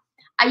now.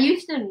 I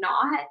used to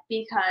not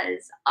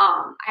because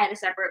I had a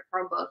separate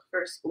Chromebook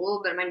for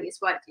school, but my niece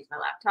wanted to use my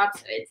laptop,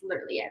 so it's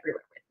literally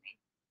everywhere with me.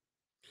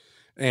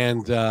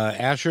 And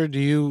Asher, do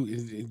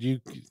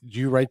you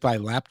write by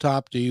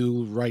laptop? Do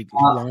you write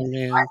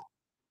longhand?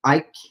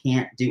 I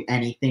can't do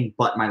anything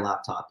but my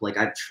laptop. Like,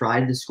 I've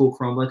tried the school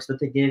Chromebooks that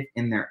they give,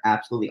 and they're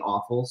absolutely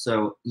awful.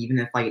 So even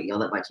if I get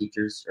yelled at by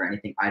teachers or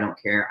anything, I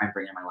don't care. I'm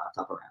bringing my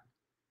laptop around.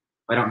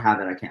 If I don't have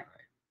it, I can't write.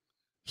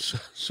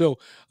 So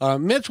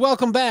Mitch,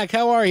 welcome back.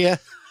 How are you?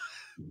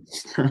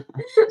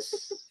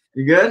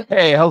 You good?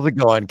 Hey, how's it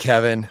going,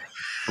 Kevin?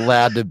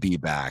 Glad to be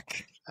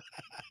back.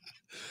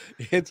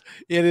 It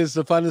is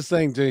the funnest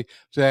thing to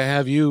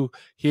have you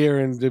here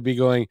and to be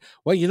going,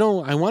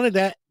 well, I wanted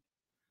that.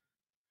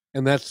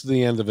 And that's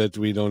the end of it.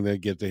 We don't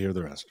get to hear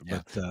the rest.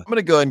 Yeah. But I'm going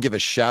to go ahead and give a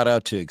shout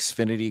out to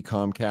Xfinity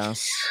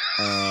Comcast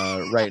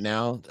right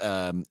now.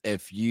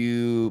 If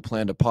you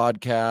plan to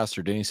podcast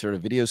or do any sort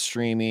of video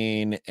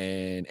streaming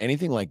and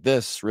anything like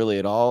this really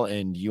at all,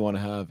 and you want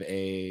to have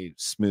a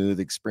smooth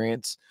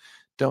experience,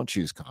 don't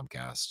choose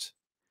Comcast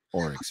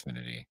or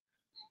Xfinity.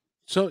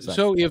 So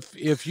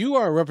if you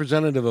are a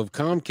representative of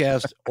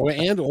Comcast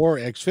or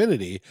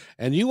Xfinity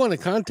and you want to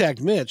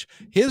contact Mitch,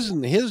 his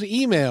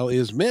email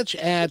is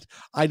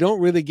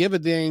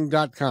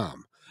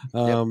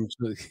mitch@idon'treallygiveadang.com.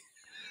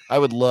 I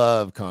would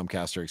love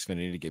Comcast or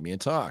Xfinity to get me a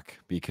talk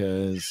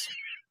because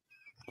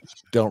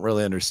don't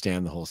really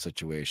understand the whole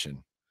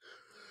situation.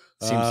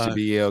 Seems to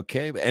be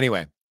okay, but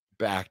anyway,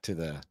 back to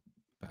the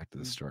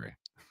story.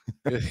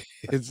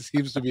 It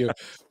seems to be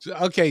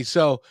okay.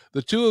 So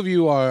the two of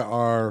you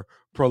are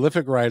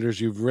prolific writers.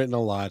 You've written a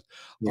lot.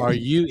 Yeah.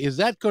 Is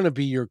that going to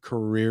be your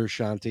career,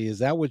 Shanti? Is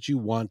that what you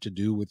want to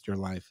do with your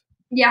life?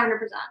 Yeah,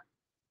 100%.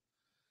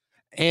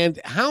 And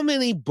how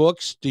many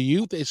books do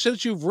you,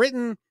 since you've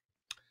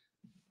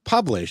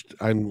published,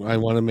 I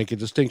want to make a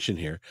distinction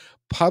here,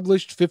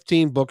 published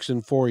 15 books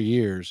in 4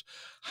 years,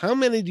 how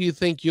many do you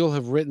think you'll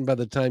have written by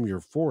the time you're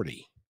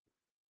 40?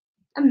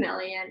 A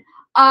million.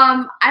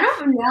 I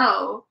don't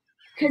know,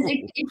 because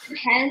it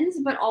depends,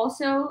 but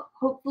also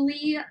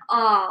hopefully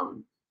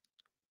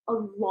a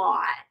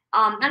lot.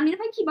 I mean, if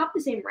I keep up the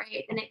same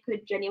rate, then it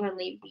could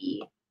genuinely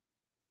be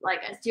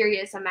like a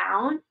serious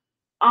amount.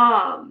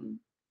 But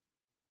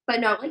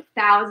no, like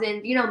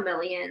thousands,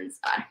 millions,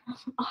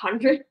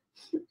 100.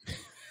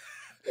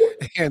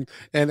 And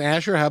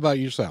Asher, how about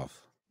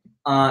yourself?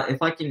 If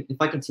I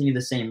continue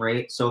the same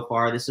rate so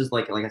far, this is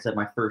like I said,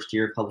 my first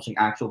year of publishing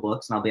actual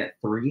books, and I'll be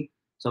at 3.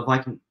 So if I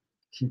can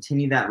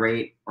continue that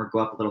rate or go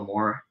up a little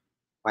more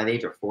by the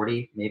age of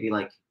 40, maybe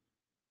like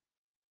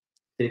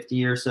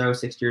 50 or so,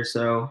 60 or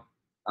so.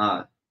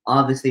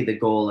 Obviously the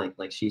goal,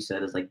 like she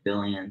said, is like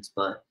billions,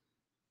 but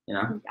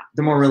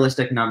the more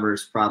realistic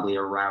numbers probably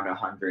around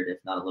 100, if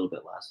not a little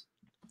bit less.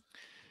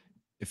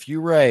 If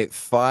you write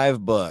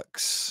 5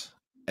 books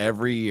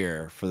every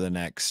year for the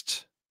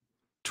next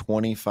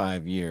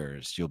 25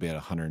 years, you'll be at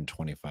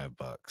 125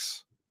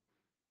 books.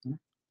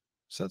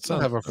 So that's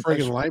have a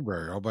friggin'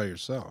 library all by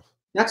yourself.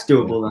 That's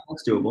doable.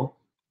 That's doable.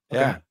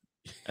 Yeah.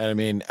 And I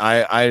mean,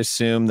 I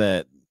assume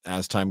that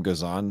as time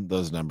goes on,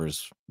 those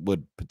numbers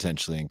would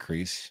potentially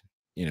increase,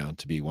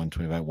 to be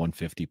 125,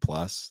 150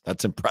 plus.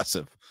 That's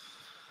impressive.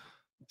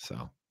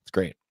 So it's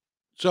great.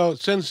 So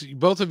since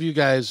both of you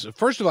guys,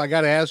 first of all, I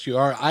got to ask you,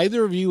 are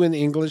either of you in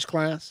English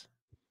class?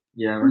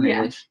 Yeah, we're in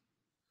English.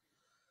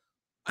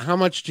 How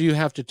much do you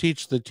have to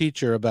teach the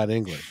teacher about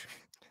English?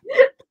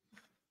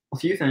 A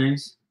few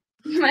things.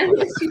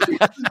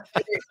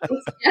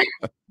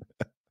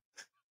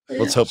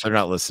 Let's hope they're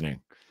not listening.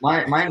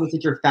 My English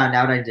teacher found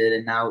out I did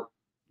and now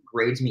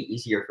grades me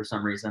easier for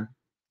some reason.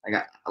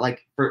 I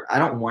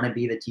don't want to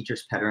be the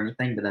teacher's pet or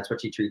anything, but that's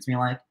what she treats me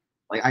like.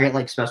 Like, I get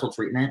like special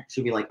treatment.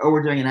 She'll be like, "Oh,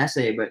 we're doing an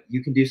essay, but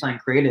you can do something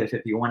creative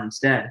if you want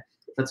instead."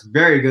 That's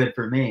very good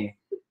for me.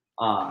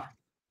 So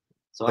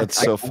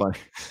that's so funny.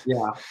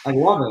 Yeah, I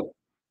love it.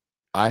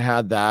 I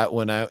had that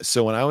when I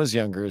was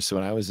younger. So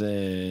when I was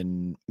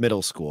in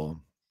middle school,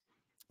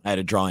 I had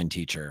a drawing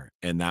teacher,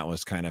 and that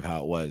was kind of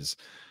how it was.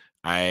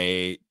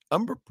 I'm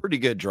a pretty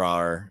good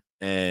drawer,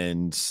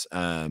 and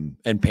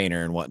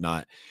painter and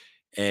whatnot.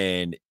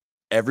 And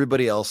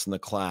everybody else in the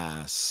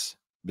class,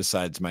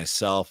 besides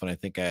myself, and I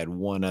think I had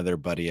one other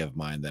buddy of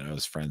mine that I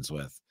was friends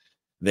with,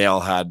 they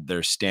all had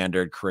their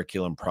standard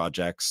curriculum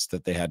projects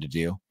that they had to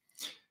do.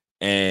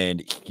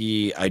 And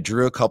I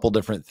drew a couple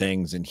different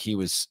things, and he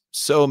was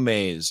so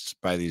amazed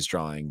by these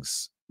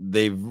drawings.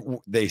 They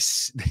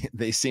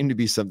seem to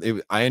be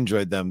something. I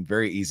enjoyed them,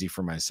 very easy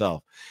for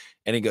myself.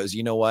 And he goes,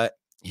 you know what?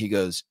 He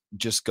goes,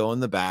 just go in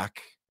the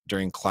back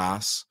during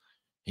class.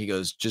 He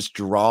goes, just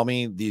draw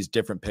me these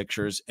different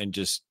pictures and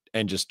just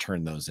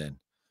turn those in.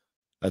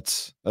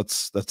 That's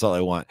all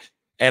I want.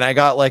 And I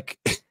got like,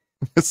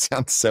 it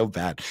sounds so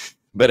bad,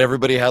 but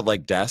everybody had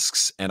like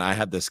desks, and I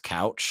had this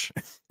couch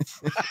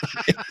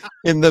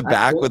in the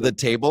back with a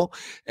table,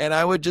 and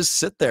I would just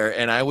sit there,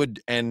 and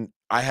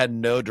I had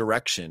no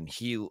direction.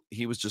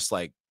 He was just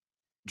like,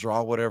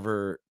 draw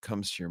whatever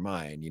comes to your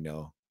mind,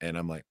 and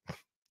I'm like,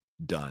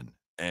 done.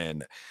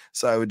 And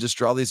so I would just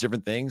draw these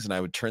different things, and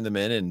I would turn them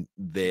in, and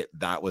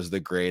that was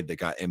the grade that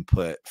got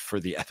input for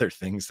the other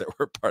things that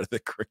were part of the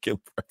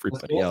curriculum for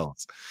everybody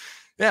else.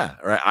 Yeah,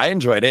 right. I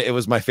enjoyed it. It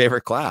was my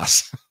favorite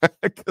class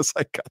because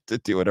I got to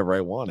do whatever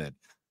I wanted.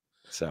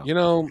 So,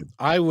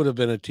 I would have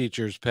been a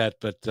teacher's pet,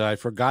 but I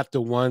forgot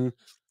the one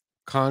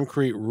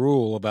concrete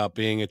rule about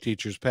being a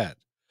teacher's pet.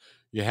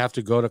 You have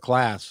to go to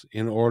class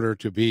in order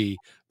to be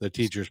the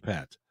teacher's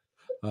pet.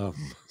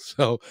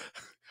 So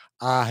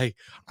I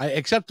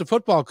except the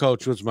football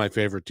coach was my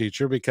favorite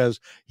teacher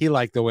because he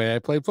liked the way I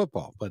played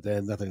football, but it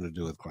had nothing to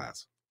do with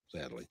class,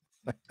 sadly.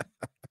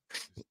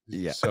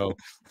 Yeah. So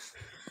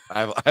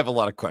I have a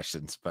lot of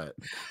questions, but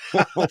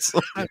we'll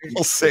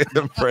save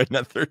them for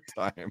another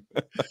time.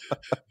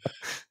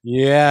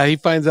 Yeah, he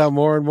finds out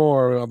more and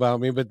more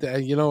about me, but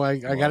I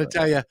got to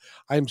tell you,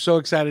 I'm so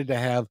excited to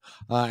have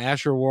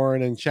Asher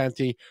Warren and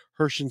Shanti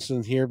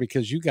Hershenson here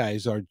because you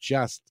guys are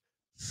just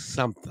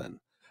something.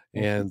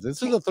 And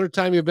this is the third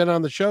time you've been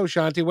on the show,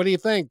 Shanti. What do you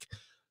think?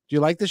 Do you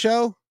like the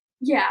show?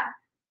 Yeah.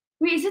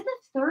 Wait, is it the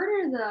third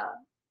or the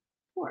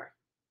fourth?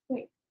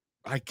 Wait.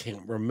 I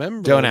can't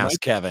remember. Don't ask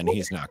Kevin.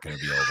 He's not going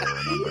to be able to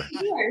remember.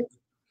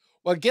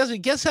 Well,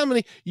 guess how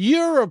many.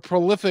 You're a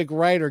prolific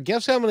writer.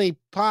 Guess how many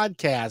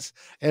podcasts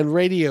and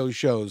radio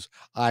shows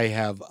I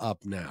have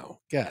up now.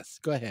 Guess.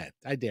 Go ahead.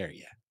 I dare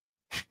you.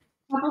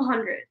 Couple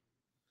hundred.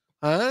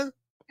 Huh?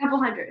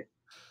 Couple hundred.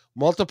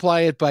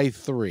 Multiply it by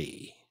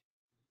 3.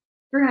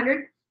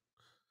 300?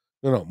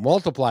 No,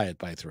 multiply it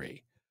by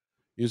 3.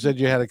 You said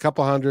you had a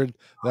couple hundred.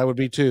 That would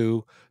be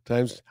 2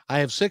 times. I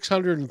have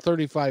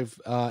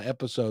 635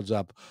 episodes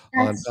up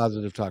on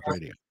Positive Talk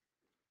Radio.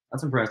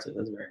 That's impressive.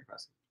 That's very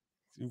impressive.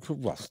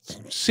 Well,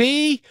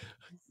 see,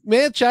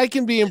 Mitch, I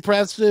can be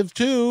impressive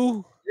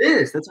too. It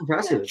is. That's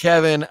impressive.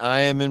 Kevin,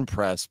 I am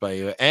impressed by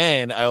you.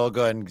 And I will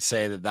go ahead and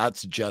say that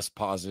that's just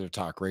Positive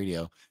Talk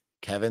Radio.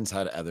 Kevin's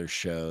had other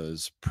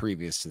shows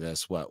previous to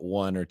this,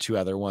 1 or 2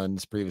 other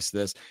ones previous to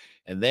this,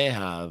 and they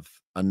have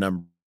a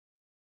number.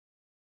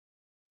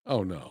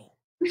 Oh, no.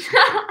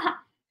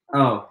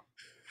 Oh.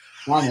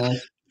 Come on,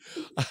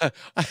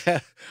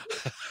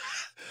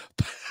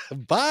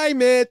 Bye,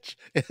 Mitch.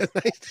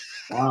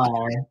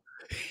 Bye.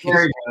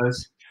 There he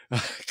goes.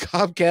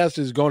 Comcast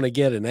is going to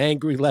get an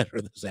angry letter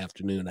this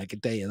afternoon. I can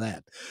tell you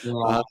that.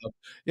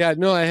 Yeah.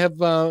 I have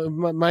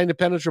my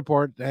Independence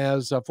Report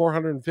has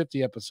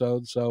 450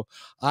 episodes. So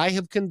I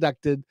have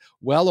conducted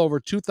well over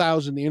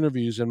 2,000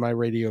 interviews in my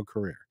radio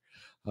career.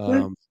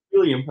 That's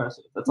really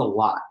impressive. That's a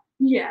lot.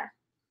 Yeah.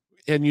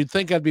 And you'd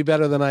think I'd be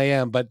better than I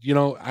am, but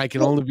I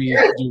can only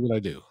do what I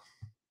do.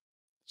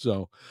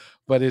 So,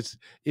 but it's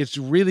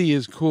really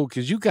is cool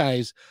because you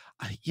guys,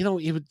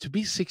 even to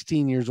be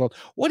 16 years old,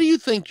 what do you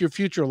think your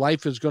future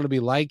life is going to be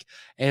like?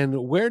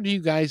 And where do you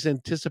guys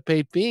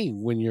anticipate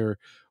being when you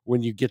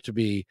get to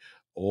be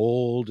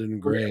old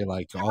and gray,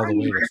 like all the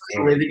way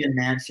to living in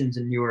mansions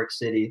in New York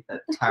City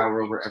that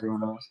tower over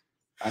everyone else?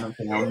 I don't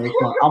think I'll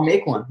make one. I'll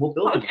make one. We'll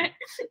build it.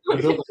 We'll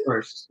build it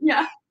first.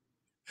 Yeah.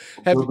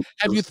 Have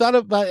you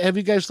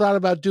guys thought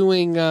about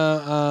doing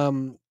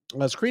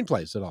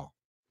screenplays at all?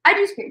 I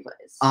do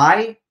screenplays.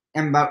 I'm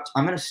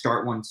going to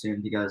start one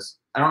soon because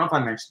I don't know if I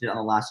mentioned it on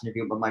the last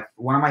interview, but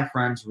one of my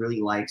friends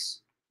really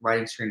likes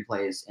writing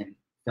screenplays and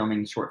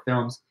filming short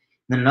films.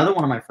 And then another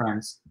one of my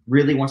friends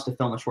really wants to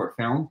film a short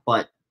film,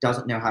 but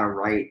doesn't know how to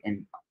write.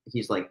 And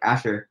he's like,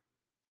 Asher,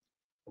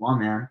 come on,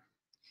 man.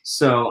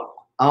 So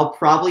I'll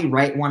probably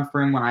write one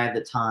for him when I have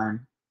the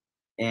time.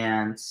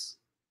 And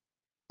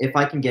if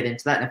I can get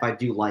into that, and if I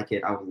do like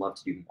it, I would love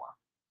to do more.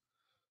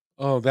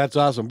 Oh, that's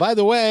awesome. By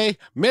the way,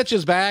 Mitch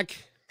is back.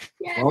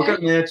 Yeah.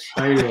 Welcome, Mitch.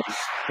 How are you?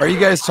 Are you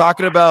guys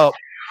talking about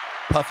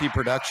Puffy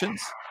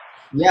Productions?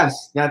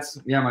 Yes, that's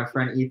my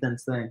friend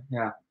Ethan's thing.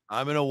 Yeah.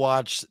 I'm gonna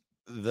watch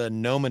the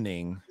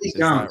Nomening. Please Is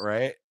don't. that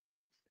right?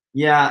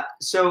 Yeah.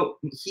 So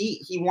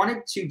he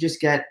wanted to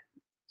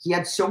he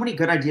had so many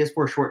good ideas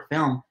for a short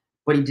film,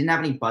 but he didn't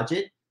have any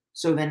budget.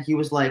 So then he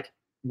was like,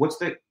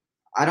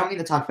 I don't mean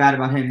to talk bad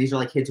about him. These are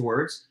like his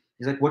words.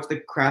 He's like, what's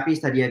the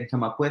crappiest idea I can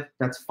come up with?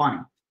 That's funny.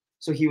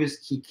 So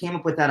he came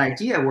up with that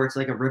idea where it's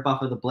like a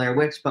ripoff of the Blair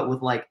Witch, but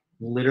with like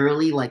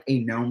literally like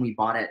a gnome we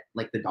bought at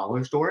like the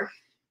dollar store.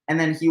 And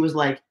then he was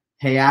like,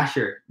 "Hey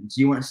Asher,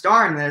 do you want to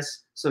star in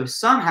this?" So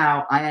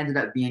somehow I ended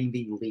up being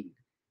the lead.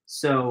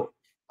 So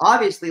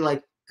obviously,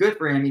 like, good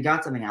for him. He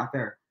got something out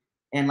there.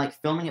 And like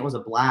filming it was a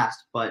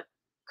blast, but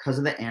because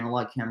of the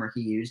analog camera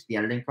he used, the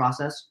editing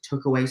process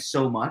took away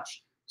so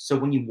much. So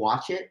when you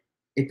watch it,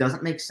 it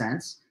doesn't make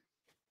sense.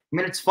 I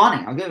mean, it's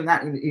funny. I'll give him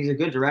that. He's a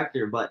good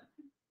director, but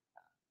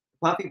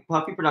Puffy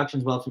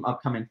Productions will have some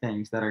upcoming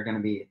things that are going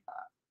to be,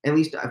 at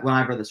least when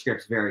I've read the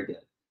scripts, very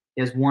good.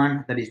 He has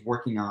one that he's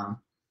working on.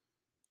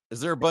 Is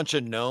there a bunch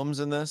of gnomes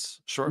in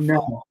this short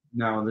film?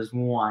 No, there's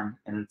one,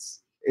 and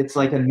it's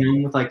like a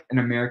gnome with like an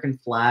American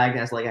flag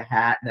as like a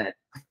hat that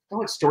I don't know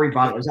what story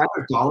bought it. It was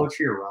either Dollar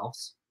Tree or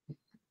Ralph's.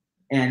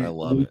 And I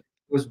love it. It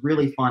was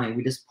really funny.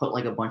 We just put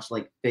like a bunch of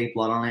like fake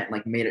blood on it and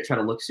like made it try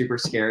to look super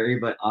scary,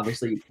 but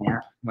obviously you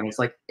can't when it's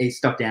like a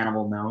stuffed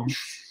animal gnome.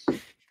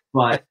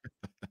 But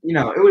you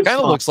know, it was kind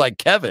of looks like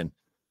Kevin.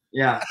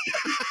 Yeah.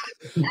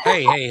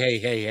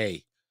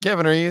 Hey.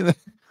 Kevin, are you?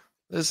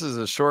 This is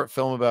a short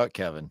film about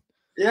Kevin.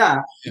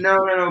 Yeah.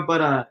 No.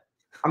 But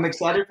I'm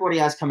excited for what he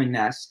has coming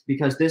next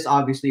because this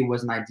obviously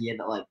was an idea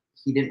that like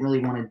he didn't really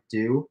want to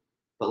do,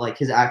 but like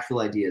his actual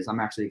ideas, I'm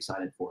actually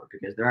excited for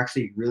because they're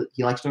actually really.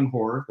 He likes doing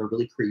horror. They're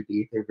really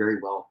creepy. They're very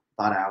well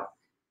thought out.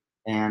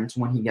 And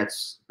when he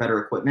gets better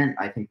equipment,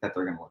 I think that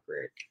they're going to look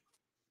great.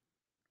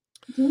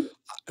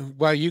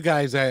 Well, you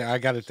guys, I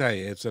got to tell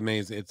you, it's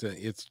amazing.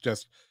 It's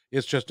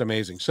just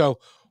amazing. So,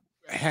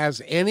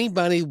 has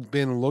anybody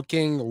been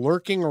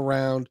lurking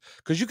around?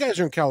 Because you guys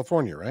are in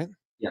California, right?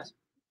 Yes.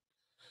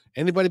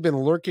 Anybody been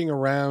lurking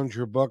around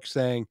your book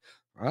saying,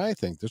 "I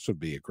think this would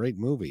be a great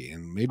movie,"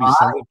 and maybe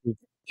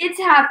it's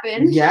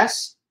happened.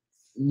 Yes.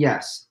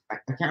 I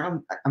can't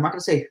remember. I'm not going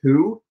to say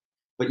who,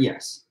 but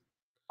yes,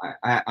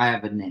 I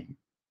have a name.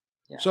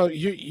 Yeah. So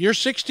you're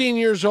 16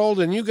 years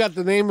old and you got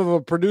the name of a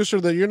producer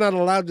that you're not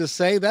allowed to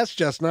say. That's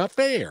just not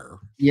fair.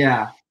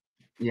 Yeah.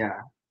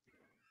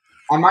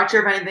 I'm not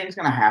sure if anything's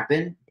gonna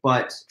happen,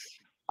 but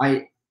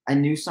I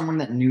knew someone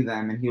that knew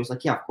them, and he was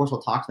like, "Yeah, of course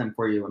I'll talk to them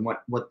for you." And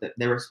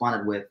they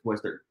responded with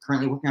was they're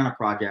currently working on a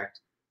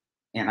project,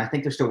 and I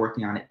think they're still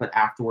working on it. But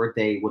afterward,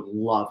 they would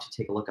love to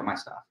take a look at my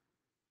stuff.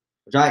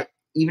 Which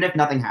even if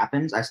nothing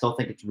happens, I still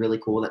think it's really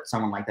cool that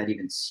someone like that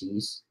even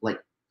sees like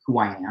who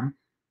I am.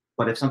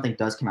 But if something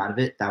does come out of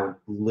it, that would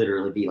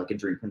literally be like a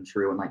dream come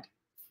true. And like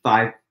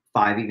five,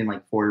 even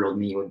like 4-year-old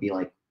me would be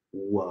like,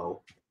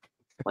 whoa.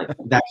 Like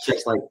that's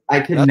just like I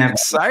could never.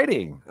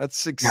 Exciting.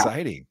 That's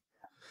exciting.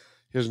 Yeah.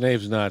 His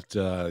name's not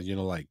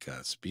like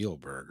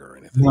Spielberg or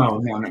anything.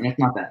 No, it's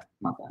not that.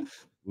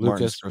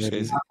 Lucas,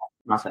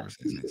 not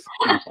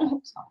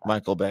that.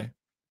 Michael Bay.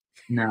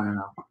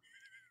 No.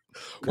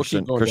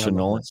 Christian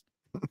Nolan.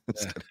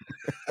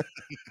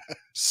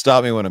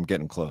 Stop me when I'm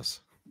getting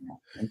close.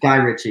 Guy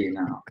Ritchie,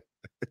 no.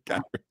 Guy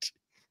Ritchie.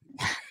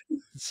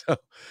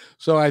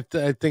 So I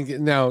think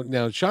now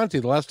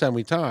Shanti, the last time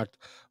we talked,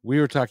 we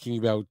were talking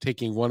about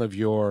taking one of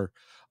your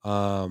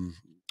because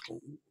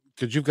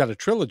you've got a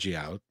trilogy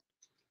out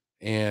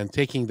and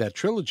taking that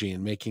trilogy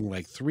and making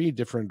like 3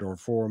 different or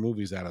 4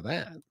 movies out of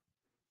that.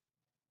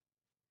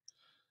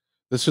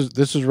 This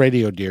is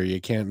radio, dear. You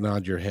can't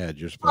nod your head.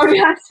 You're supposed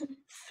to.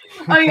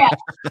 Oh yeah.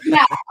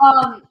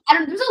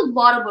 There's a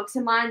lot of books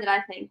in mine that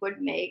I think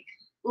would make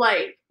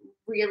like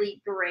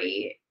really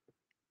great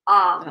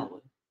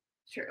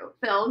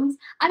films.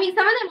 I mean,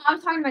 some of them I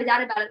was talking to my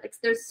dad about it. Like,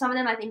 there's some of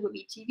them I think would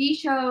be TV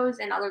shows,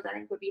 and others I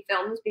think would be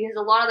films because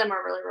a lot of them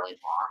are really, really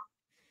long.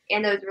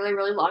 And those really,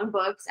 really long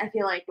books I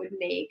feel like would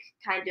make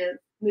kind of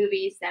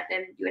movies that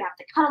then you would have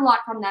to cut a lot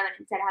from them, and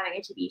instead having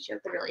a TV show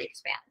could really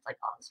expand like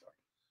all the story.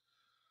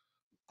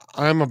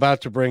 I'm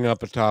about to bring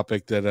up a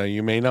topic that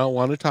you may not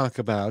want to talk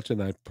about,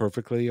 and I'm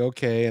perfectly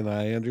okay, and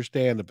I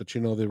understand it. But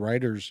the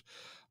writers'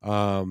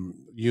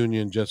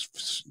 union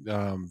just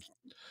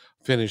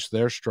finished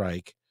their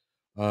strike.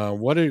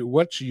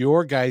 What's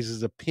your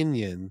guys'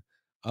 opinion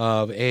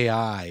of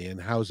AI,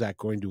 and how's that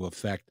going to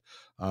affect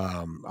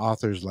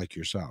authors like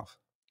yourself?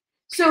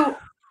 So,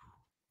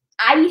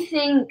 I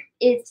think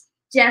it's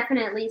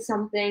definitely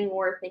something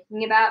worth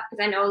thinking about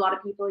because I know a lot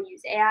of people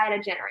use AI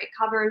to generate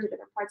covers of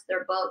different parts of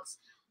their books.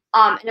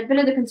 And a bit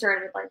of the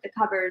concern with like the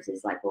covers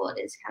is like, well, it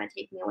is kind of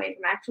taking away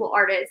from actual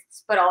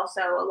artists, but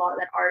also a lot of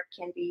that art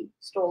can be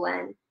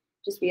stolen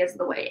just because of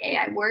the way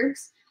AI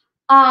works.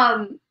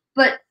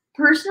 But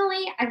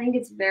personally, I think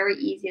it's very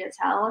easy to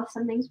tell if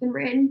something's been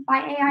written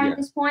by AI at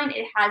this point.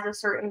 It has a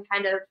certain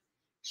kind of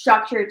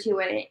structure to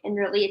it, and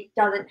really it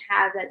doesn't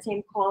have that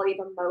same quality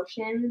of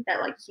emotion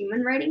that like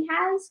human writing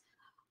has.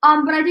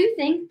 But I do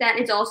think that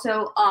it's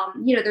also,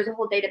 there's a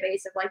whole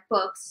database of like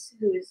books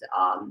whose,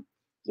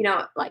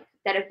 like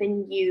that have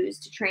been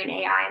used to train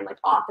AI and like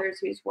authors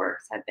whose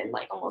works have been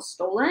like almost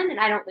stolen. And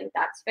I don't think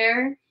that's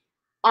fair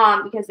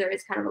because there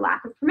is kind of a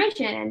lack of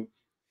permission.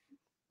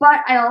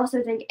 But I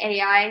also think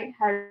AI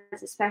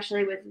has,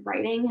 especially with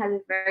writing, has a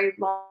very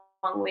long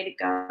way to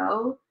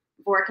go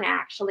before it can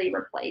actually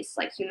replace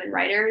like human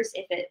writers,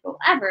 if it will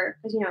ever,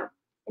 because an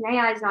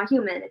AI is not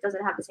human. It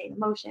doesn't have the same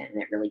emotion,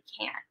 and it really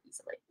can't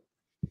easily.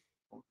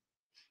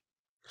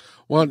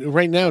 Well,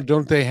 right now,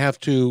 don't you have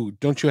to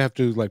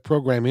like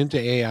program into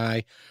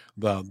AI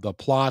the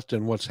plot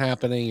and what's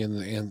happening,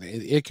 and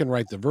it can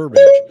write the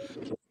verbiage,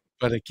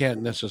 but it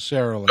can't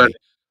necessarily.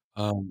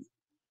 Hello?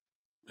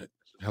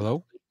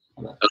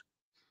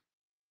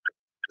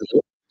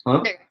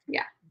 Hello?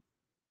 Yeah.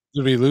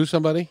 Did we lose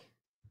somebody?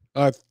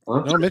 Hello?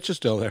 No, Mitch is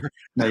still there.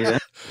 No, you there?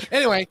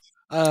 Anyway,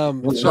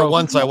 For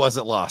once I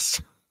wasn't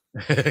lost.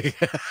 Yeah.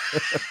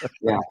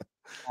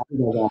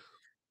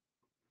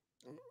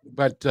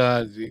 But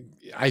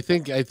I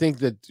think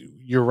that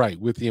you're right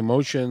with the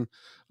emotion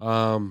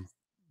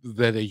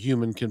that a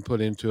human can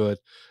put into it,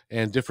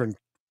 and different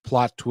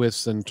plot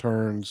twists and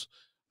turns.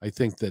 I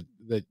think that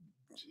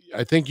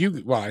I think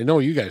you. Well, I know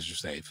you guys are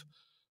safe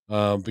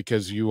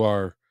because you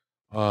are.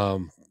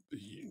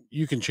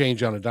 You can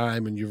change on a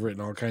dime, and you've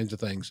written all kinds of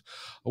things.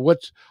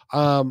 What's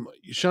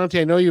Shanti?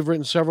 I know you've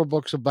written several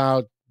books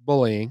about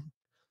bullying.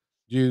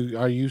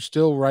 Are you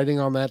still writing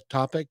on that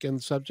topic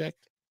and subject?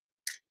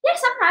 Yeah,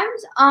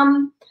 sometimes.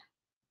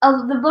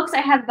 The books I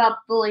have about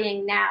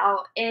bullying now,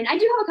 and I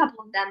do have a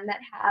couple of them that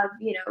have,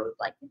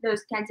 like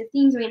those kinds of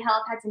themes. I mean,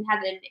 Hell, Pets in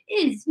Heaven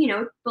is,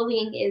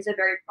 bullying is a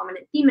very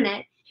prominent theme in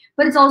it,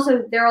 but it's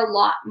also, they're a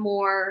lot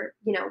more,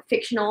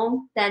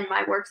 fictional than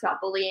my works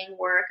about bullying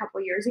were a couple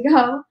years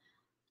ago.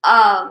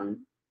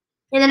 And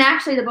then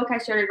actually the book I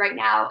started right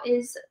now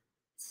is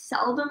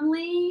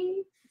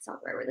seldomly, it's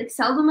not the right word, like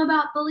seldom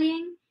about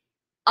bullying.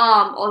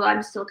 Although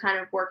I'm still kind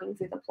of working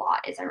through the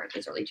plot as I write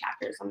those early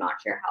chapters. I'm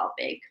not sure how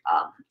big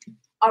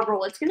a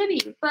role it's going to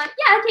be, but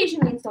yeah,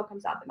 occasionally it still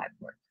comes up in my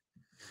work.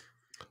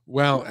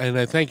 Well, and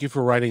I thank you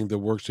for writing the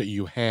works that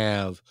you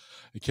have.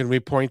 Can we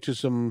point to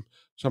some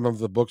of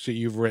the books that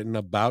you've written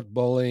about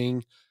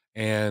bullying?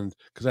 And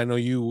because I know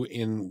you,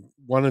 in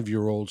one of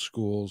your old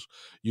schools,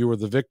 you were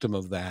the victim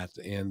of that,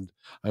 and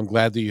I'm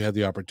glad that you had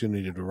the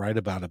opportunity to write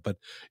about it. But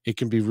it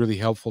can be really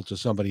helpful to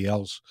somebody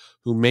else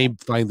who may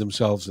find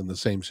themselves in the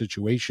same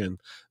situation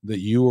that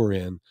you were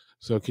in.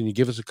 So, can you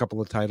give us a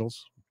couple of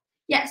titles?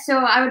 Yeah, so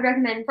I would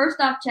recommend, first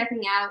off,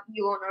 checking out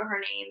You Won't Know Her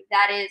Name.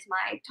 That is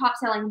my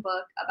top-selling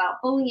book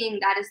about bullying.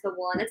 That is the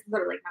one. It's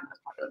literally my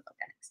most popular book,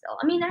 I think, still.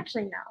 I mean,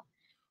 actually, no.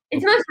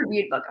 It's the most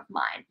reviewed book of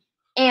mine.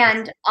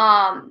 And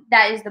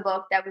that is the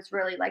book that was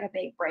really like a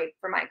big break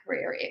for my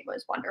career. It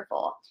was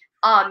wonderful.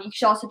 You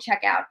should also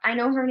check out I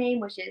Know Her Name,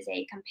 which is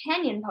a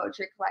companion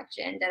poetry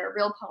collection that are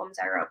real poems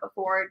I wrote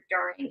before,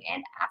 during,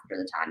 and after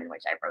the time in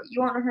which I wrote You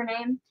Won't Know Her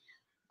Name.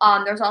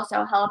 There's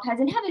also Hell,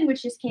 Pets in Heaven,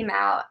 which just came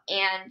out,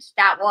 and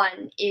that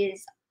one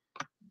is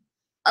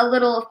a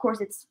little, of course,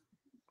 it's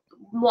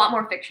a lot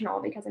more fictional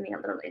because, I mean,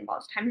 it literally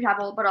involves time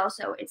travel, but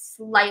also it's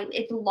a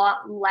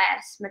lot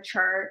less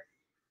mature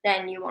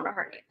than You Won't Know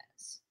Her Name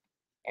is,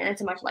 and it's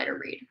a much lighter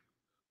read.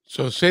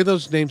 So say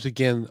those names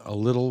again a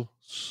little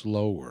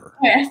slower.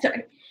 Oh, yeah,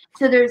 sorry.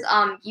 So there's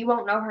You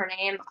Won't Know Her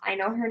Name, I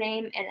Know Her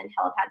Name, and then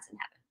Hell, Pets in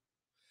Heaven.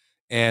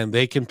 And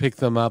they can pick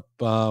them up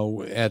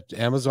at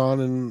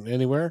Amazon and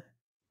anywhere?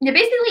 Yeah,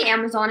 basically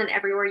Amazon and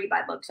everywhere you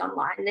buy books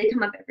online. They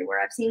come up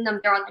everywhere. I've seen them.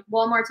 They're on like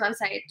Walmart's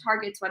website,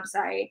 Target's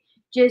website.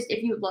 Just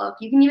if you look,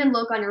 you can even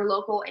look on your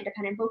local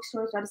independent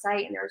bookstore's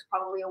website, and there's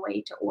probably a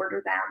way to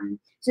order them.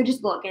 So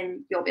just look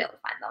and you'll be able to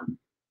find them.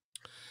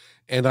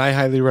 And I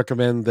highly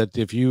recommend that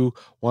if you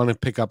want to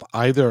pick up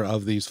either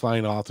of these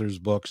fine authors'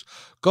 books,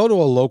 go to a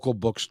local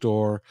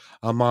bookstore,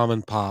 a mom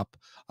and pop.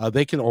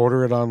 They can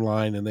order it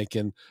online, and they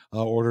can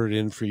order it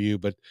in for you.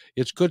 But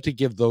it's good to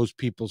give those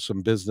people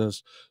some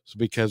business,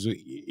 because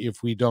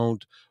if we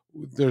don't,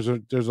 there's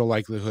a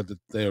likelihood that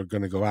they are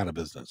going to go out of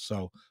business.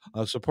 So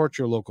support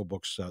your local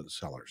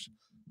booksellers.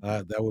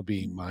 That would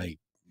be my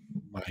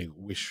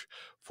wish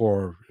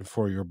for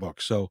your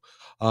book. So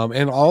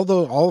and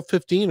all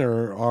 15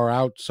 are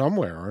out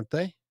somewhere, aren't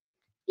they?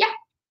 Yeah,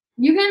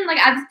 you can, like,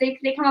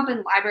 they come up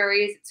in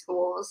libraries at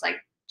schools, like,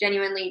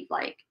 genuinely,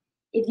 like,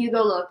 if you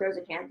go look, there's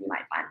a chance you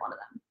might find one of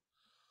them.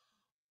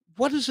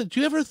 What is it?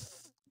 Do you ever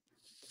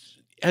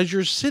as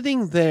you're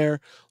sitting there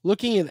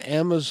looking at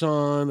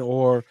Amazon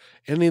or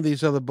any of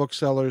these other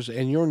booksellers,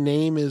 and your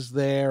name is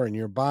there and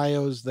your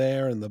bio is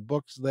there and the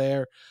book's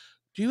there,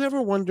 do you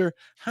ever wonder,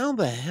 how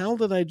the hell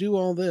did I do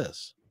all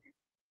this?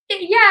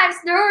 Yes,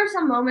 there are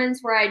some moments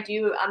where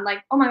I'm like,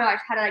 oh my gosh,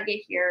 how did I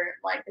get here?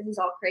 Like, this is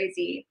all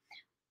crazy.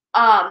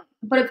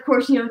 But of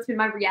course, it's been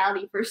my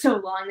reality for so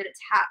long that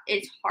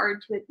it's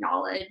hard to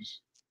acknowledge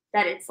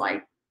that it's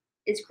like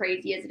as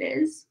crazy as it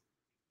is.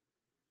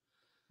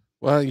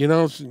 Well, you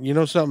know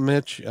something,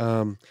 Mitch.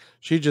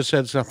 She just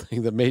said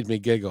something that made me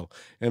giggle,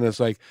 and it's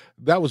like,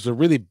 that was a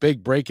really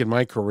big break in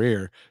my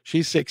career.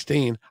 She's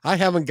 16. I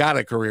haven't got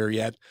a career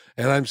yet,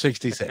 and I'm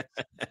 66.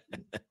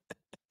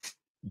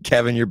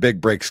 Kevin, your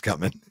big break's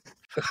coming.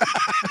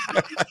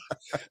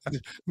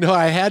 No,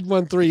 I had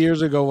one 3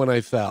 years ago when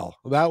I fell.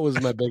 That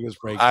was my biggest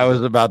break. I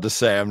was about to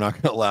say, I'm not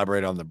going to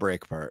elaborate on the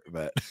break part,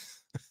 but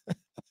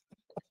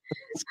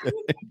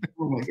oh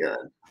my God,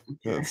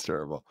 that's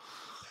terrible.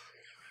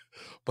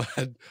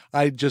 but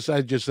I just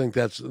think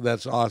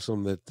that's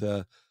awesome.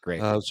 That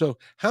Great. so,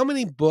 how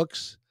many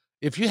books,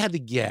 if you had to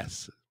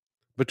guess,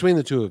 between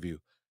the two of you,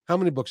 how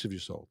many books have you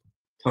sold?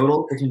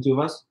 Total between two of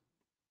us?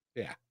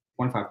 Yeah.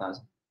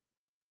 25,000.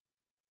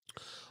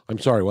 I'm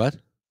sorry, what?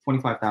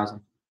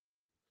 25,000.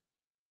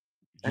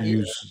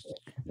 You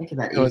Think of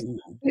that. uh,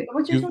 Wait,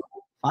 what's your you- total?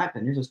 5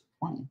 and yours is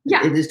 20.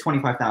 Yeah. It is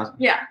 25,000.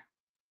 Yeah.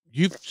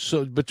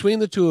 so between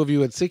the two of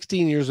you at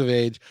 16 years of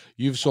age,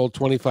 you've sold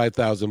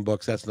 25,000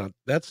 books.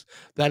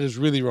 That is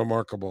really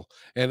remarkable.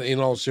 And in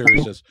all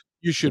seriousness,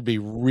 you should be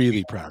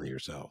really proud of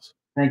yourselves.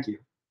 Thank you.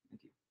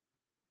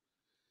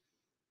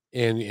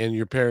 And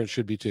your parents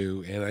should be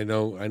too. And I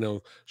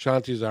know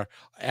Shanti's are.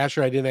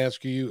 Asher, I didn't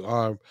ask you.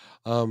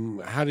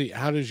 How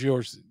does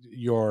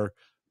your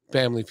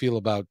family feel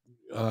about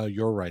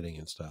your writing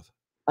and stuff?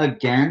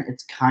 Again,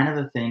 it's kind of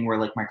a thing where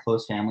like my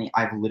close family,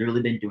 I've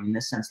literally been doing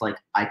this since like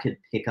I could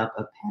pick up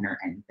a pen or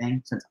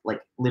anything. Since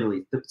like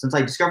literally since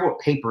I discovered what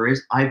paper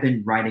is, I've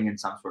been writing in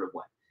some sort of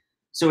way.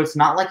 So it's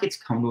not like it's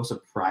come to a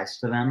surprise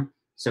to them.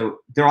 So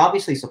they're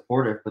obviously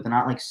supportive, but they're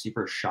not like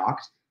super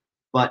shocked.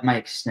 But my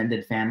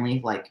extended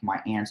family, like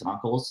my aunts and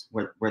uncles,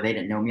 where they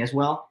didn't know me as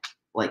well,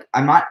 like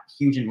I'm not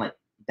huge in like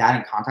that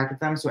in contact with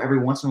them. So every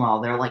once in a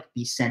while, they'll like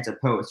be sent a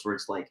post where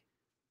it's like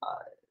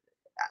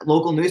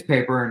local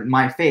newspaper and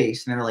my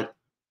face, and they're like,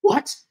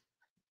 "What?"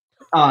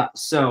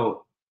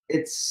 So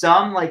it's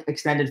some like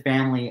extended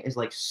family is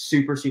like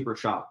super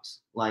shocked.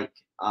 Like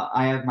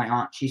I have my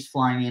aunt; she's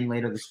flying in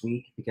later this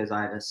week because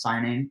I have a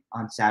signing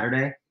on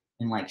Saturday,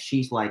 and like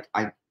she's like,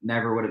 "I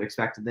never would have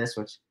expected this,"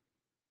 which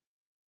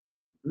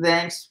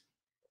thanks,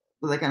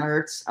 but that kind of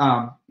hurts.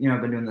 I've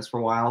been doing this for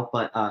a while,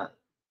 but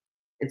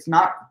it's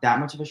not that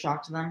much of a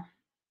shock to them.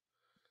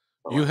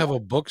 You have a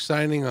book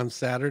signing on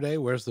Saturday.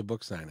 Where's the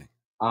book signing?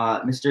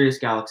 Mysterious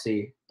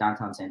Galaxy,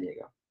 downtown San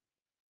Diego.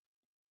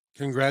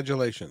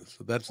 Congratulations.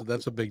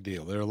 That's a big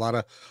deal. There are a lot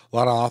of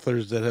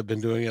authors that have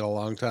been doing it a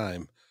long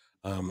time.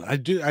 I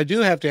do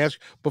have to ask,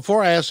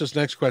 before I ask this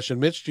next question,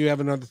 Mitch, do you have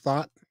another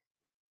thought?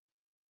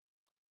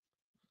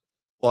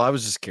 Well, I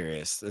was just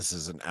curious. This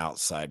is an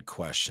outside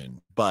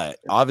question, but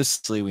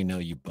obviously we know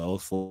you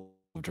both love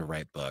to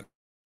write books.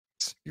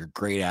 You're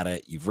great at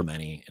it. You've written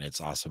many, and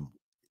it's awesome.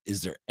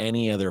 Is there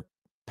any other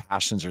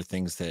passions or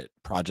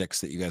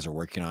projects that you guys are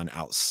working on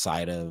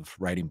outside of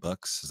writing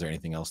books? Is there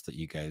anything else that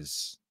you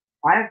guys?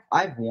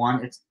 I've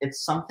one.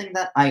 It's something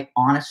that I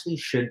honestly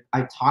should.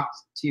 I talked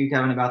to you,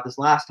 Kevin, about this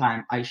last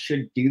time. I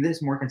should do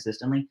this more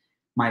consistently.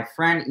 My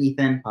friend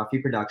Ethan, Puffy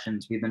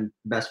Productions, we've been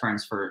best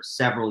friends for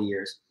several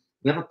years.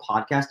 We have a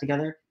podcast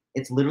together.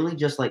 It's literally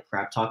just like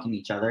crap talking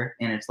each other,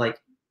 and it's like,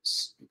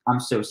 I'm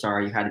so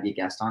sorry you had to be a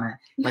guest on it.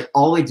 Like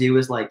all we do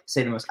is like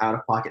say the most out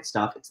of pocket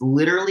stuff. It's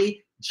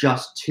literally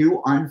just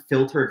two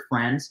unfiltered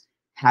friends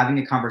having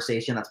a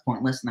conversation that's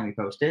pointless, and then we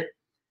post it.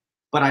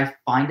 But I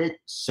find it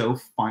so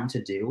fun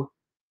to do,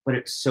 but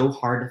it's so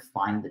hard to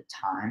find the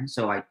time.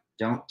 So I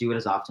don't do it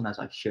as often as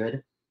I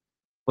should.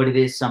 But it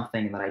is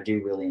something that I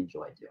do really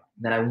enjoy doing,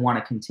 that I want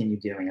to continue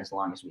doing as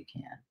long as we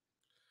can.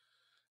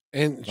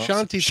 And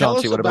Awesome. Shanti, tell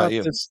us what about about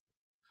you? this.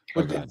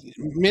 Oh, God.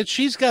 Mitch,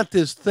 she's got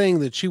this thing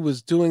that she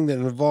was doing that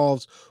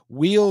involves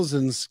wheels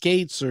and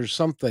skates or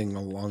something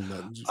along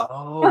that.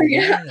 Oh,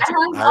 yeah. yes.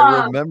 I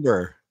I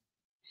remember.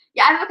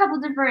 Yeah, I have a couple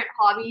different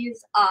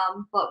hobbies.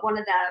 But one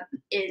of them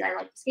is I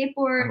like to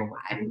skateboard.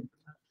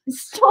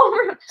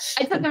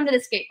 I took him to the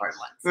skateboard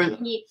once.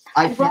 And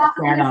I brought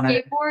can't stand him on to the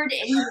it. skateboard,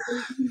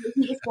 and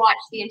he just watched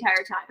the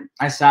entire time.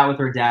 I sat with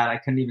her dad. I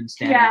couldn't even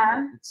stand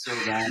Yeah. it. It's so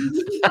bad.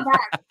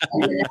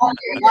 We're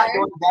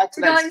Going back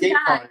to that going skate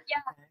back. park.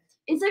 Yeah,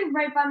 it's like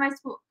right by my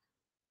school.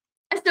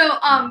 So,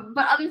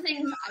 but other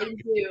things I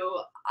do,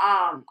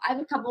 I have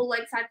a couple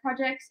like side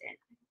projects, and I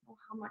don't know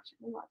how much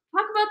I want to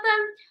talk about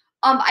them.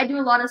 I do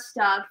a lot of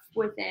stuff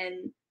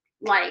within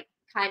like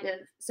kind of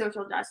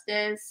social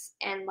justice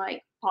and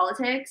like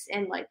politics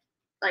and like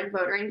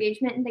voter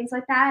engagement and things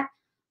like that.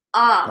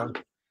 I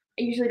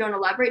usually don't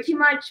elaborate too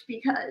much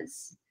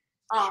because,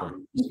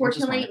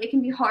 unfortunately, it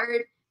can be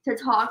hard to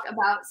talk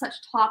about such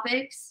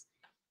topics.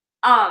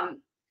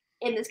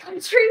 In this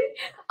country,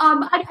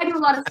 I do a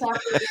lot of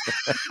stuff.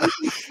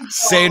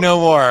 Say no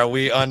more.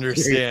 We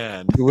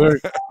understand. We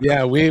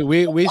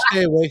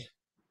stay away.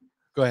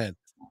 Go ahead.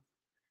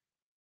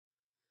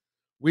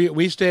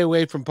 We stay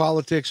away from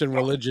politics and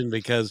religion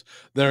because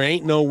there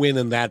ain't no win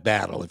in that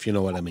battle, if you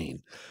know what I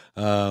mean,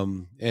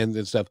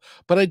 and stuff.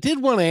 But I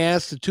did want to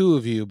ask the two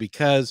of you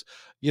because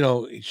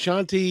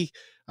Shanti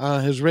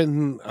has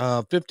written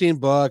 15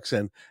 books,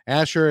 and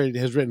Asher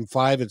has written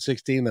 5 at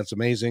 16. That's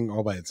amazing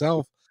all by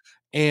itself.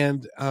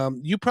 And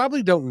you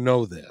probably don't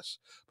know this,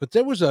 but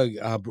there was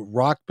a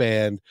rock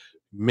band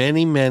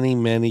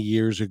many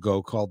years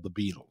ago called the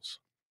Beatles.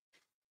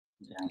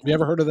 Yeah. Have you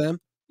ever heard of them?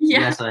 Yeah.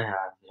 Yes, I have.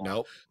 Yeah.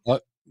 Nope.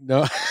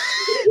 No.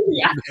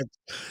 Yeah.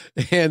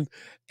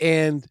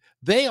 And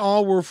they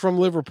all were from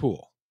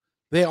Liverpool.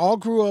 They all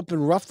grew up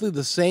in roughly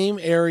the same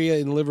area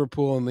in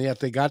Liverpool, and yet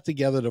they got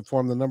together to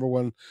form the number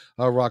one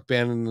rock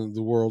band in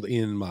the world,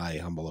 in my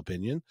humble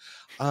opinion.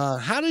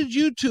 How did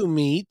you two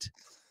meet?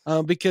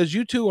 because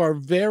you two are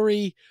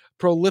very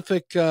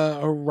prolific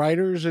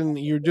writers, and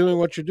you're doing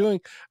what you're doing.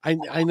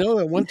 I know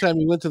that one time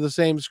you went to the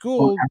same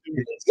school.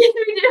 Yes,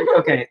 we do.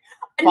 Okay,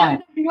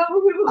 fine.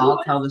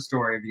 I'll tell the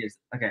story because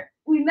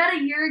we met a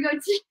year ago.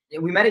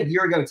 We met a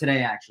year ago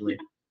today, actually.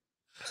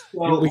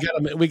 So,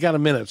 we got a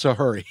minute, so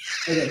hurry.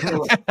 Okay,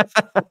 so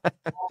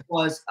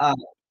was a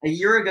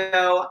year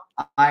ago,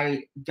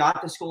 I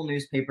got the school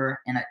newspaper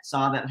and I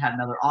saw that it had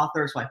another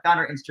author, so I found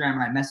her Instagram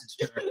and I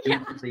messaged her.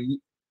 Yeah.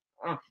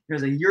 It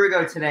was a year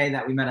ago today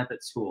that we met up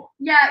at school.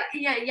 Yeah.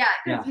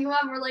 Because you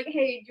were like,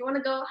 "Hey, do you want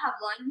to go have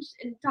lunch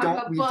and talk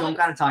about books?" We don't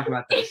gotta talk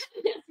about this.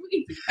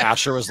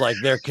 Asher was like,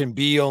 "There can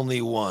be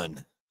only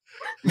one."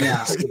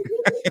 Yeah.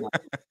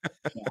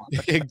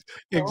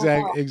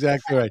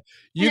 Exactly right.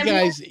 You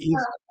guys,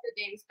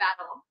 games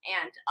battle,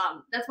 and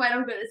that's why I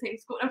don't go to the same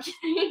school. I'm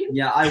kidding.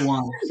 Yeah, I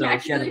won. So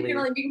actually, you can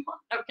only be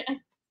one. Okay.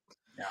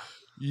 Yeah.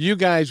 You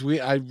guys,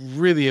 I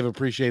really have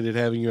appreciated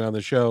having you on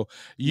the show.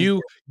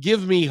 You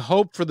give me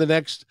hope for the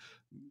next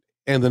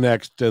and the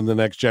next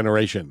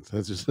generation.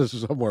 This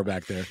is somewhere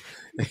back there.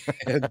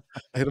 And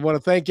I want to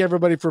thank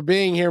everybody for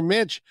being here.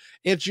 Mitch,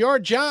 it's your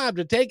job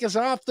to take us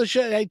off the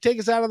show. Take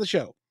us out of the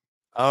show.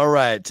 All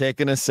right,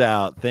 taking us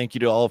out. Thank you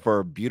to all of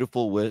our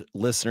beautiful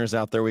listeners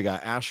out there. We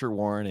got Asher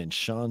Warren and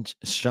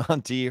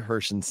Shanti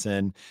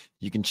Hershenson.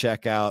 You can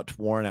check out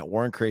Warren at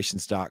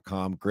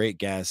warrencreations.com. Great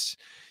guests.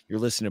 You're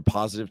listening to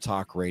Positive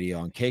Talk Radio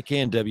on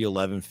KKNW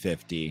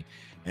 1150.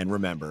 And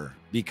remember,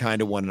 be kind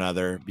to one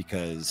another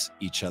because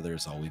each other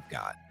is all we've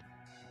got.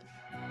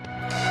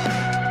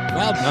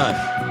 Well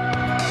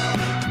done.